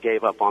seemed like he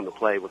gave up on the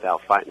play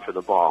without fighting for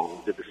the ball.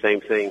 He did the same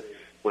thing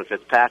when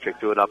Fitzpatrick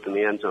threw it up in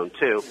the end zone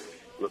too.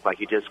 It looked like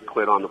he just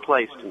quit on the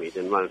plays to me.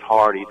 Didn't run it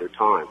hard either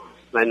time.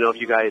 And I don't know if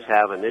you guys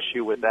have an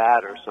issue with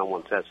that or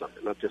someone says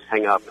something. I'll just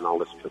hang up and I'll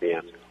listen to the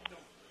answer.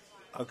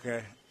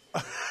 Okay.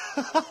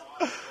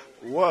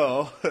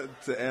 Well,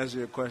 to answer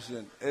your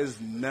question, there's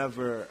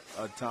never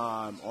a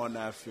time on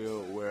that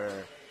field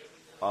where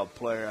a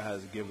player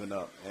has given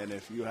up. And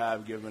if you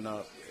have given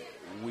up,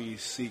 we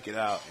seek it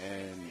out,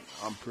 and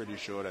I'm pretty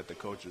sure that the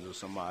coaches or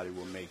somebody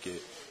will make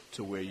it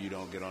to where you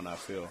don't get on that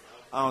field.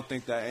 I don't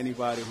think that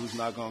anybody who's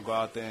not going to go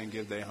out there and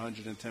give their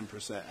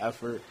 110%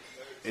 effort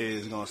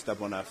is going to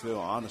step on that field,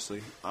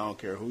 honestly. I don't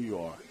care who you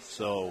are.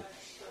 So,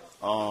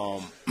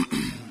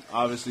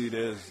 obviously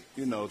there's,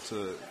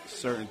 to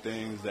certain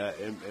things that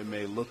it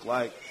may look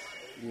like,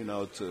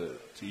 to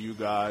you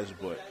guys,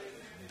 but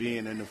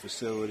being in the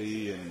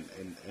facility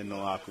and in the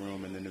locker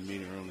room and in the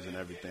meeting rooms and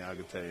everything, I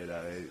can tell you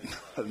that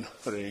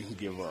they didn't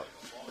give up.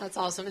 That's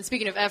awesome. And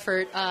speaking of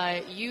effort,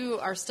 you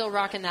are still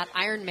rocking that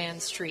Iron Man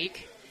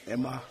streak.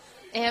 Am I?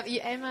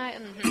 Am I?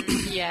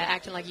 Mm-hmm. Yeah,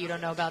 acting like you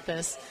don't know about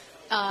this.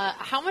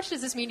 How much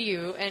does this mean to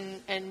you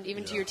and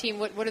even to your team?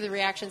 What are the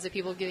reactions that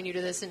people have given you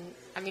to this? And,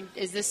 I mean,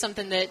 is this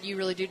something that you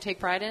really do take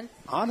pride in?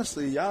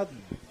 Honestly, y'all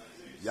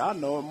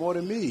know it more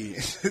than me.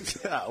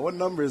 What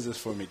number is this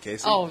for me,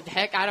 Casey? Oh,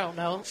 heck, I don't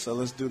know. So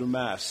let's do the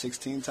math.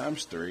 16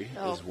 times 3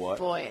 is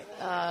what? Oh, boy.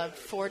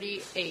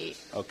 48.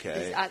 Okay.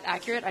 Is that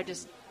accurate? I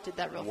just did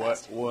that real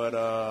fast.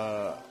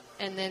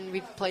 And then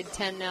we've played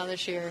 10 now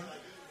this year.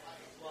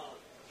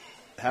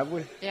 Have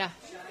we? Yeah.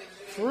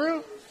 For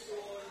real?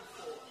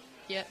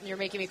 Yeah, you're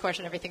making me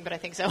question everything, but I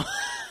think so.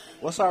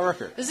 What's our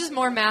record? This is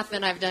more math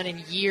than I've done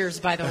in years,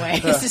 by the way.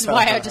 This is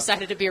why I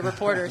decided to be a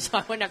reporter, so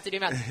I wouldn't have to do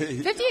math.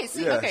 58,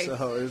 see, yeah, okay.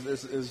 So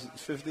it's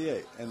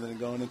 58, and then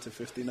going into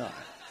 59.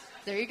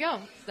 There you go.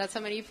 That's how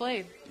many you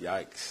played.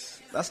 Yikes.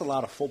 That's a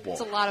lot of football.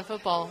 That's a lot of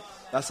football.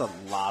 That's a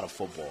lot of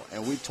football.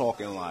 And we're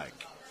talking like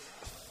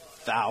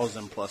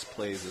 1,000-plus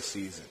plays a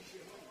season.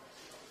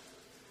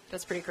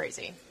 That's pretty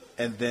crazy.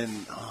 And then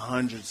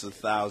hundreds of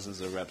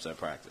thousands of reps at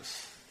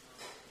practice.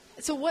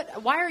 So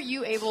why are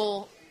you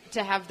able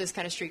to have this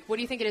kind of streak? What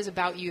do you think it is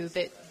about you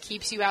that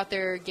keeps you out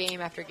there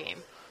game after game?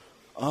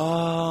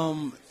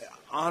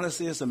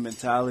 Honestly, it's a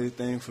mentality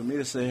thing. For me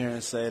to sit here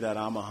and say that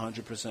I'm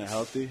 100%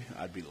 healthy,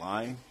 I'd be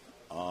lying.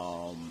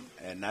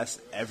 And that's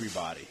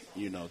everybody,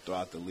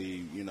 throughout the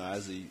league.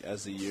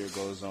 As the year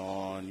goes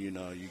on, you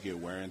get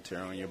wear and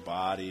tear on your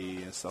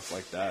body and stuff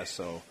like that.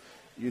 So,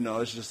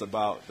 it's just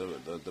about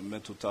the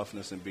mental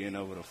toughness and being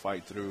able to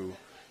fight through,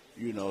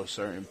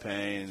 certain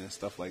pain and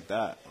stuff like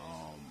that.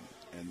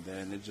 And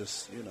then it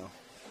just,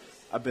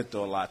 I've been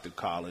through a lot through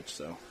college,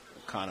 so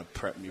it kind of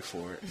prepped me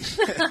for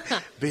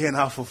it. Being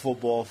out for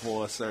football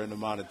for a certain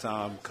amount of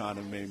time kind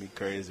of made me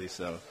crazy.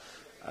 So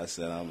I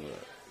said,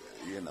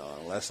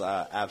 unless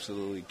I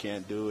absolutely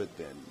can't do it,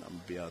 then I'm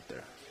going to be out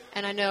there.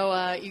 And I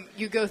know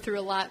you go through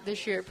a lot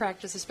this year at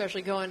practice,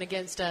 especially going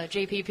against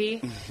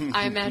JPP.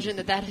 I imagine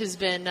that has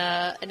been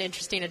an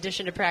interesting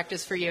addition to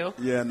practice for you.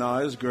 Yeah, no,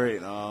 it's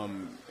great.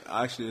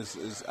 Actually,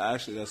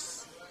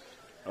 that's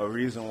a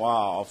reason why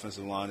our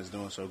offensive line is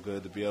doing so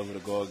good, to be able to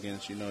go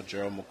against,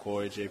 Gerald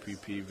McCoy,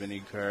 JPP,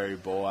 Vinny Curry,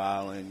 Bo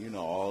Allen,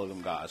 all of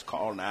them guys.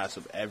 Carl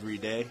Nassib every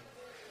day.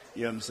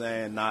 You know what I'm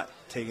saying? Not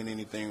taking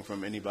anything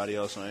from anybody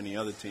else on any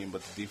other team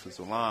but the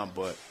defensive line,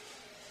 but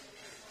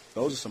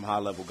those are some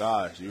high-level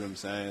guys, you know what I'm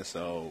saying?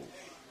 So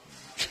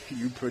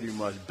you pretty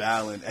much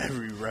battling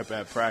every rep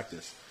at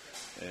practice.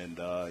 And,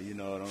 it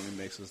only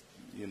makes us,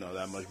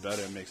 that much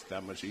better. It makes it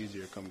that much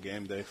easier come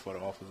game day for the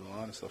offensive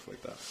line and stuff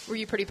like that. Were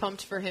you pretty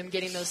pumped for him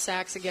getting those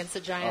sacks against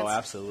the Giants? Oh,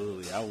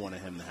 absolutely. I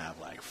wanted him to have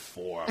like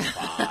 4 or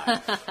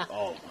 5.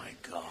 Oh, my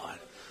God.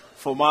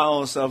 For my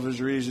own selfish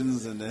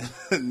reasons, and then,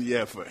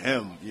 yeah, for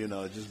him,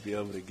 just be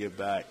able to get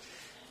back,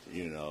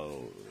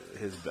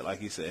 his, like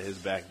he said, his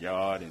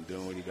backyard and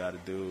doing what he got to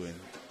do and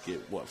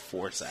get,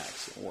 4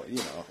 sacks?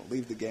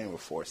 Leave the game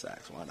with 4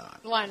 sacks. Why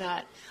not? Why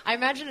not? I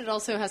imagine it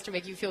also has to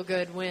make you feel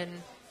good when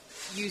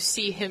you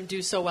see him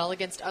do so well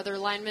against other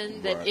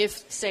linemen that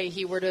if, say,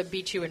 he were to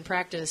beat you in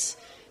practice,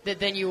 that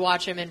then you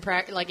watch him in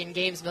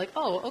games and be like,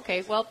 oh,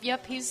 okay, well,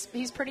 yep, he's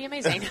pretty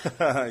amazing.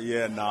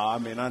 Yeah, no, I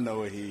mean, I know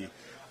what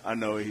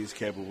he's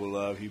capable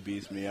of. He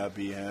beats me, I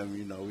beat him.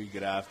 We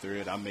get after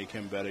it. I make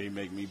him better, he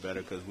make me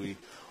better, because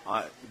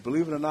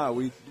believe it or not,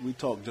 we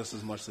talk just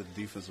as much to the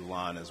defensive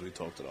line as we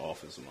talk to the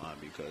offensive line,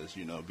 because,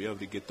 be able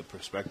to get the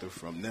perspective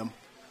from them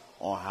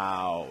on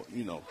how,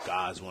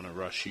 guys want to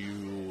rush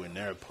you and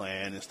their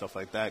plan and stuff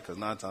like that, because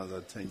 9 times out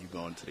of 10 you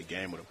go into the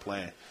game with a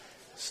plan.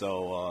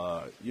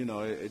 So,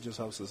 it just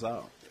helps us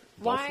out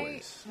both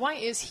ways. Why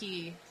is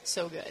he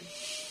so good?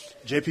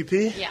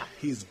 JPP? Yeah.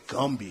 He's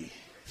Gumby.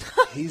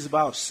 He's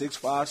about 6'5",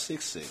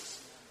 6'6".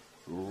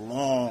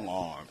 Long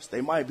arms.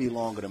 They might be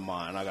longer than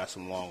mine. I got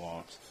some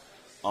long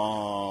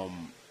arms.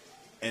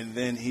 And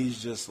then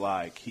he's just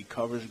like, he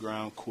covers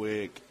ground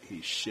quick.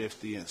 He's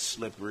shifty and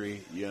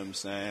slippery. You know what I'm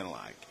saying?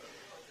 Like,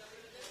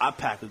 I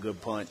pack a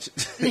good punch.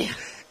 Yeah.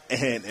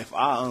 And if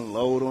I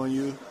unload on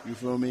you, you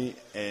feel me,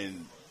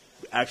 and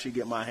actually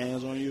get my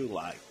hands on you,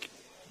 like,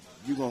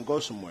 you're going to go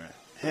somewhere.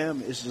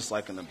 Him, it's just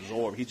like an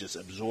absorb. He just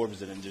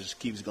absorbs it and just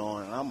keeps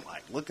going. And I'm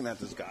like looking at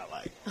this guy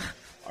like,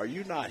 are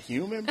you not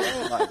human,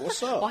 bro? Like,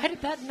 what's up? Why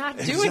did that not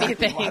do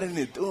anything? Why didn't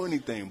it do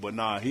anything? But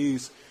nah,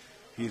 he's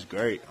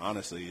great.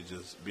 Honestly, you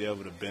just be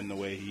able to bend the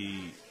way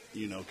he,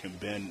 can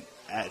bend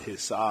at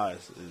his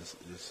size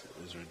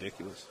is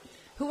ridiculous.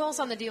 Who else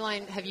on the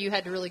D-line have you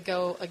had to really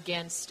go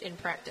against in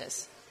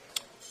practice?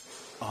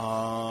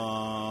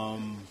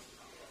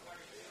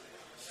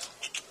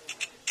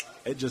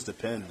 It just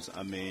depends.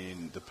 I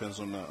mean, depends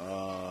on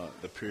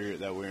the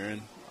period that we're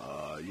in.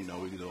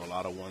 We can do a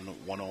lot of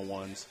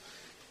one-on-ones.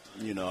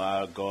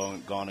 I've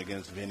gone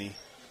against Vinny,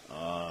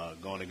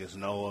 going against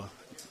Noah,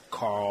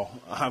 Carl.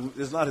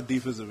 There's not a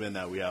defensive end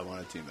that we have on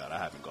the team that I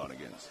haven't gone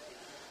against.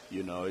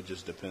 It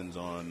just depends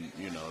on,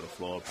 the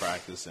flow of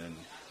practice and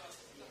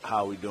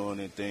how we doing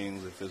in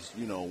things. If it's,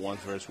 1s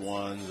versus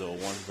 1s or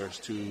 1s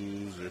versus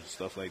 2s or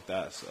stuff like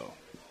that. So,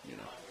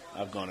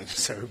 I've gone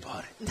against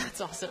everybody.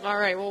 That's awesome. All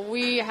right. Well,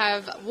 we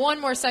have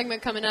one more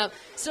segment coming up.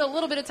 Still a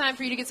little bit of time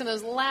for you to get some of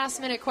those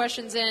last-minute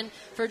questions in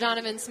for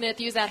Donovan Smith.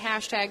 Use that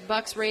hashtag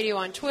BucksRadio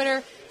on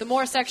Twitter, the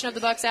More section of the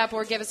Bucks app,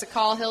 or give us a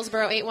call.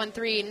 Hillsborough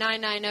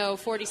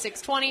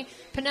 813-990-4620.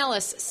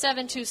 Pinellas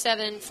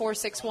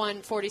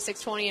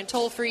 727-461-4620. And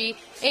toll-free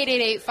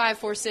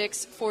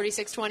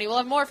 888-546-4620. We'll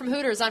have more from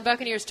Hooters on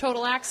Buccaneers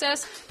Total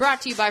Access,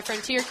 brought to you by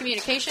Frontier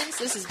Communications.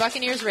 This is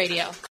Buccaneers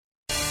Radio.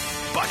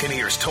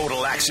 Buccaneers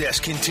Total Access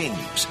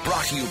continues.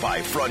 Brought to you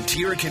by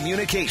Frontier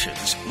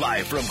Communications.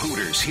 Live from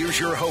Hooters, here's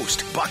your host,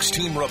 Bucs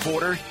team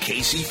reporter,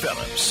 Casey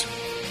Phillips.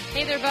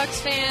 Hey there, Bucs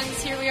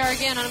fans. Here we are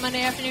again on a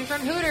Monday afternoon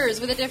from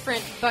Hooters with a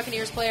different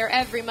Buccaneers player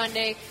every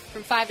Monday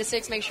from 5 to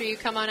 6. Make sure you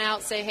come on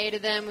out, say hey to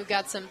them. We've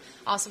got some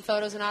awesome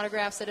photos and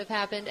autographs that have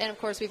happened. And, of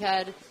course, we've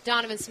had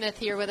Donovan Smith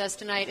here with us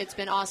tonight. It's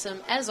been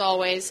awesome, as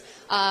always.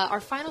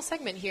 Our final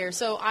segment here.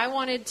 So I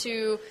wanted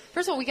to –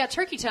 first of all, we got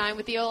turkey time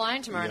with the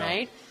O-line tomorrow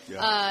night.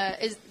 Yeah.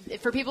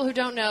 For people who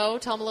don't know,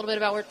 tell them a little bit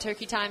about what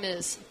turkey time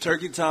is.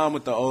 Turkey time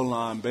with the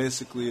O-line,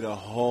 basically the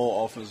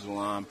whole offensive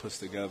line puts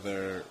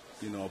together –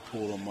 a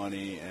pool of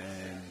money,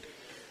 and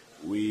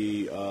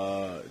we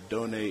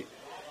donate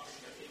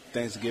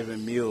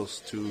Thanksgiving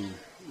meals to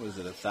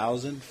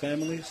 1,000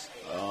 families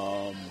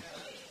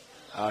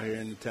out here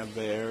in the Tampa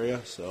Bay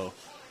area. So,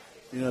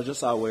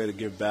 just our way to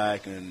give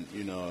back and,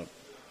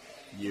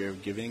 year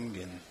of giving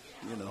and,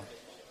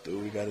 do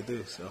what we got to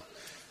do. So.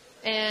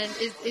 And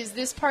is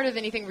this part of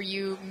anything where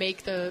you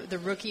make the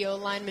rookie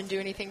O-lineman do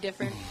anything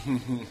different?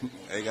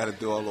 They got to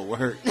do all the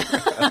work.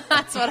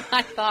 That's what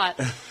I thought.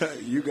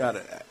 You got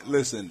to,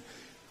 listen,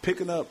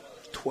 picking up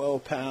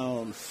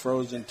 12-pound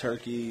frozen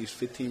turkeys,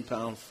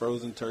 15-pound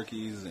frozen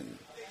turkeys, and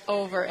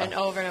over and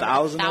over and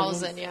over.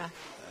 1,000, yeah.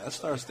 That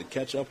starts to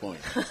catch up on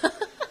you.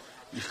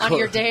 On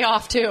your day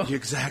off, too.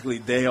 Exactly.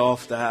 Day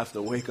off to have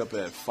to wake up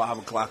at 5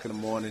 o'clock in the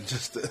morning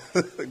just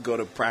to go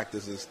to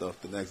practice and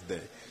stuff the next day.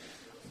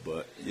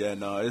 But, yeah,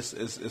 no,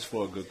 it's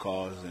for a good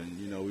cause. And,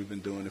 we've been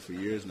doing it for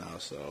years now.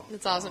 So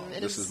it's awesome.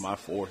 This is my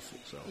fourth.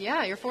 So.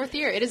 Yeah, your fourth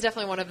year. It is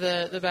definitely one of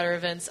the better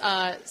events.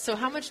 So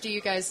how much do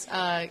you guys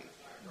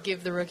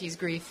give the rookies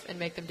grief and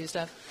make them do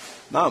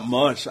stuff? Not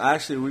much.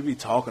 Actually, we be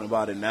talking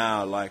about it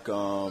now. Like,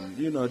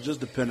 just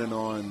depending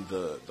on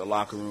the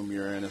locker room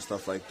you're in and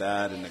stuff like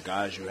that and the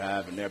guys you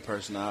have and their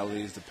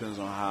personalities, depends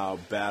on how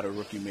bad a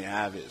rookie may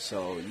have it.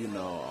 So,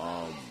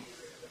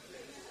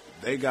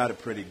 they got it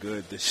pretty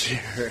good this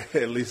year,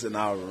 at least in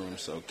our room.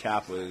 So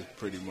Kappa is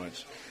pretty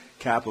much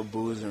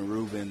Booz, and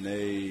Ruben.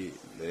 They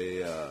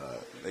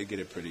get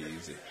it pretty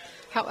easy.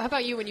 How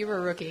about you when you were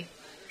a rookie?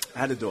 I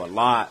had to do a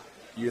lot.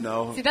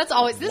 See, that's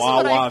always this Wawa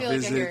is what I feel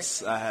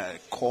visits. like I hear. I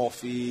had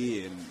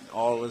coffee and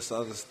all this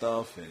other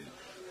stuff, and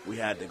we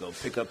had to go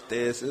pick up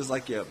this. It was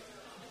like your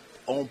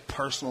own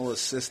personal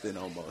assistant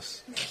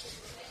almost.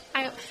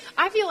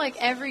 I feel like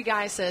every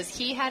guy says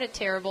he had it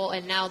terrible,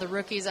 and now the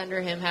rookies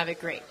under him have it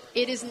great.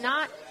 It is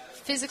not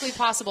physically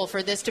possible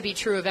for this to be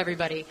true of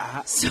everybody.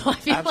 So I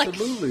feel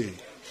absolutely.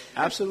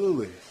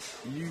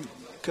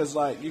 Because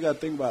you got to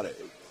think about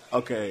it.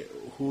 Okay,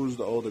 who's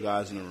the older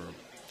guys in the room?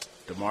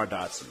 DeMar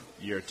Dotson,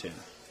 year 10.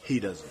 He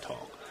doesn't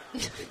talk.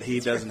 He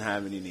doesn't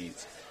have any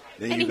needs.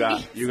 Then you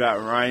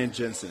got Ryan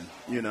Jensen.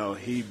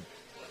 He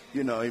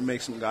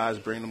makes some guys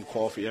bring them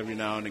coffee every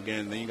now and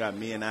again. Then you got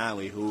me and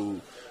Allie,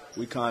 who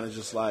we kind of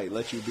just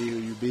let you be who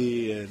you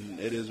be, and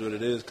it is what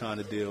it is kind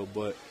of deal.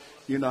 But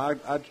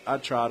I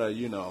try to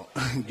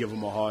give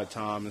them a hard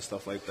time and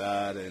stuff like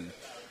that, and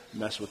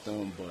mess with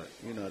them, but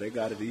they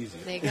got it easy.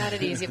 They got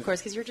it easy, of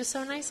course, because you're just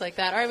so nice like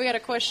that. All right, we got a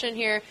question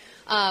here.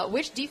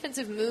 Which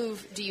defensive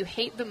move do you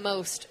hate the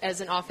most as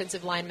an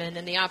offensive lineman?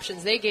 And the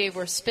options they gave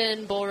were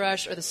spin, bull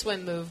rush, or the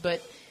swim move,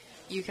 but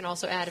you can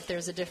also add if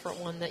there's a different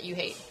one that you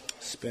hate.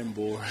 Spin,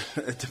 bull.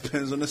 It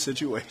depends on the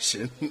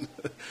situation.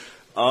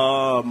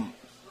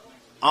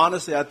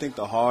 Honestly, I think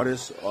the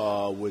hardest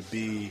would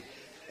be,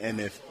 and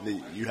if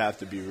you have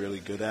to be really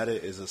good at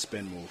it, is a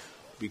spin move,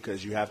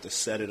 because you have to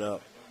set it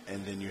up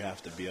and then you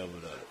have to be able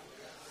to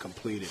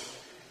complete it.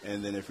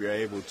 And then if you're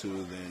able to,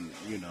 then,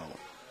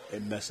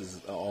 it messes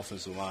the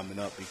offensive lineman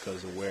up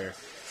because of where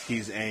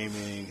he's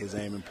aiming, his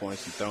aiming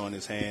points and throwing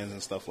his hands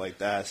and stuff like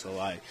that. So,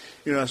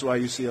 that's why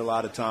you see a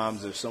lot of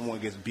times if someone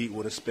gets beat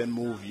with a spin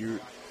move,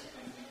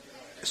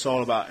 it's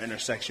all about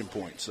intersection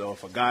points. So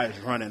if a guy is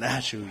running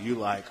at you,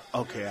 you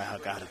okay, I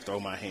got to throw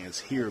my hands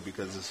here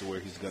because this is where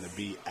he's going to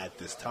be at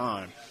this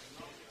time.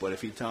 But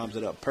if he times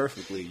it up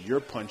perfectly, you're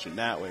punching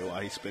that way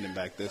while he's spinning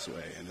back this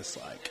way. And it's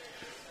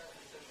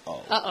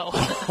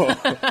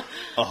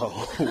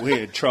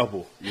we're in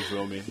trouble. You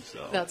feel me?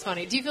 So. That's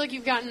funny. Do you feel like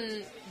you've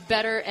gotten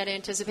better at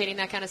anticipating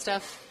that kind of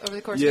stuff over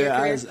the course of your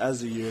career? Yeah,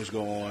 as the years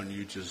go on,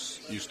 you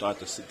start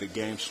to see the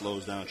game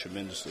slows down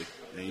tremendously.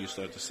 And you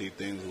start to see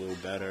things a little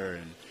better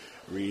and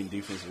reading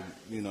defensive,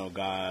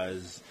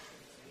 guys,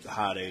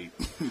 how they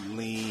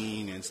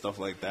lean and stuff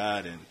like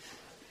that. And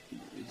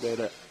you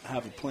better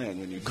have a plan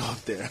when you go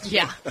up there.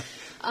 Yeah.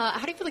 How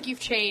do you feel like you've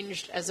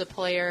changed as a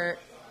player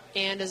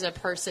and as a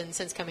person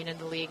since coming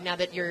into the league? Now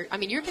that you're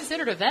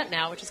considered a vet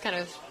now, which is kind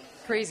of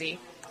crazy.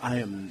 I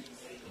am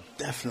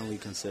definitely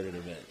considered a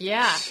vet.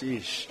 Yeah.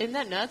 Sheesh. Isn't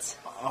that nuts?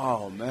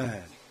 Oh,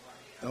 man.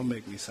 Don't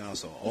make me sound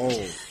so old.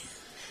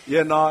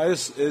 Yeah, no,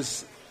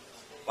 it's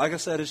like I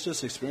said, it's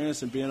just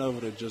experience and being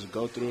able to just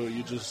go through it.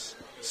 You just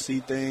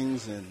see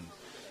things and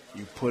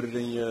you put it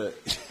in your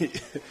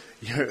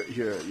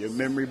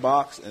memory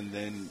box, and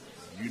then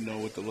you know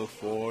what to look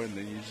for, and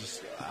then you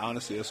just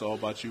honestly, it's all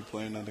about you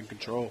playing under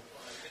control.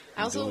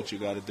 Do what you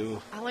got to do.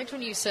 I liked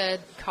when you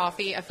said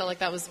coffee. I felt like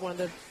that was one of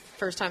the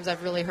first times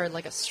I've really heard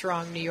a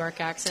strong New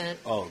York accent.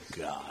 Oh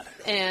God!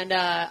 And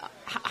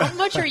how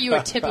much are you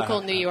a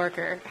typical New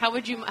Yorker? How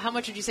much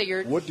would you say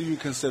you're? What do you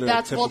consider?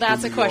 That's a typical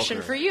that's New a question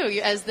Yorker? For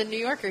you as the New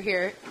Yorker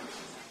here.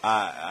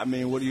 I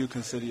mean, what do you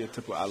consider your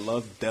typical? I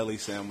love deli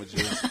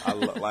sandwiches. I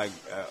like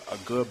a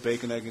good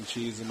bacon, egg, and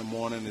cheese in the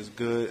morning is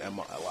good.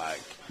 And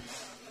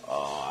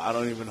I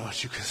don't even know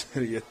what you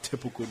consider your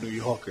typical New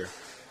Yorker.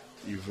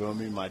 You feel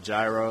me? My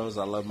gyros.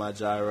 I love my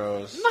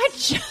gyros.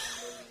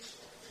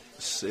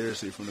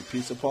 Seriously, from the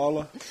pizza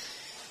parlor.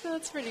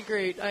 That's pretty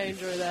great. I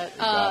enjoy that.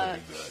 Gotta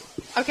be good.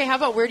 Okay, how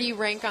about where do you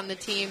rank on the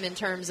team in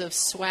terms of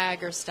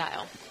swag or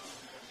style?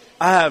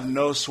 I have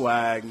no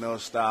swag, no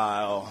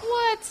style.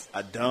 What?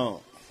 I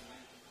don't.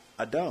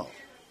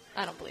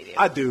 I don't believe you.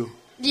 I do.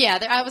 Yeah,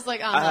 I was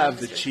like, I have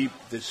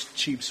this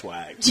cheap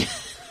swag.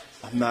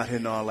 I'm not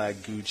hitting all that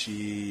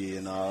Gucci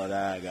and all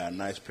that. I got a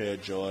nice pair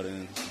of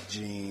Jordans,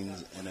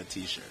 jeans, and a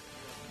T-shirt.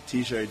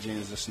 T-shirt,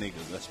 jeans, and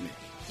sneakers. That's me.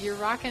 You're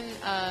rocking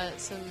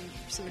some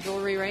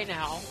jewelry right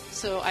now,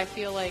 so I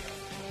feel like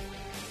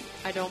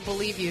I don't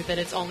believe you that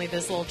it's only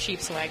this little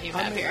cheap swag you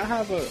have here. I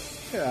have a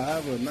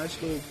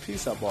nice little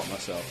piece I bought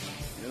myself.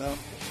 You know,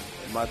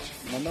 my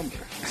number,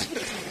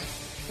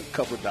 a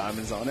couple of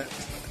diamonds on it.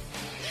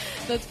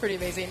 That's pretty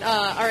amazing.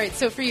 All right,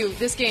 so for you,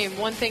 this game,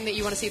 one thing that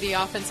you want to see the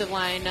offensive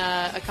line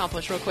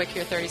accomplish real quick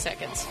here, 30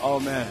 seconds. Oh,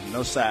 man,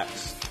 no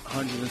sacks.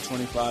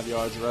 125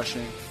 yards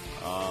rushing.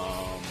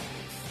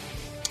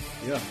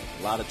 Yeah,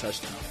 a lot of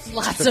touchdowns.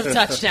 Lots of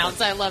touchdowns.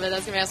 I love it.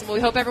 That's going to be awesome. Well,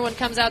 we hope everyone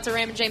comes out to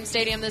Raymond James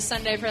Stadium this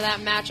Sunday for that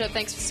matchup.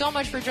 Thanks so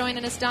much for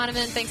joining us,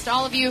 Donovan. Thanks to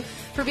all of you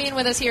for being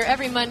with us here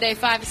every Monday,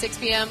 5 to 6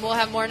 p.m. We'll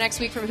have more next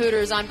week from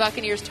Hooters on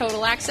Buccaneers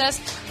Total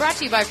Access. Brought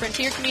to you by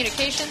Frontier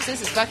Communications.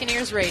 This is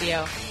Buccaneers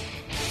Radio.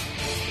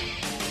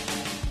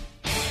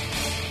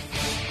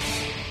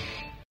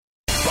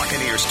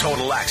 Buccaneers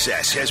Total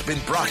Access has been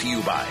brought to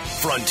you by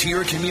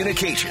Frontier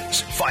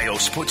Communications.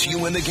 Fios puts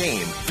you in the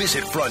game.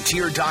 Visit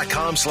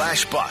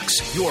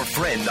frontier.com/Bucks. Your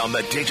friend on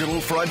the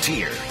digital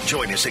frontier.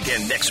 Join us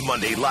again next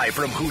Monday live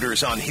from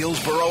Hooters on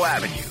Hillsborough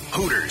Avenue.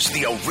 Hooters,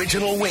 the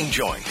original wing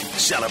joint.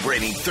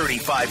 Celebrating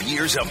 35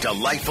 years of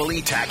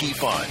delightfully tacky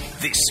fun.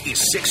 This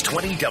is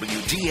 620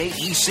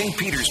 WDAE St.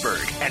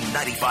 Petersburg and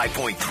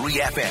 95.3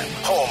 FM.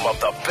 Home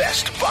of the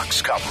best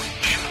Bucks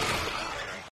coverage.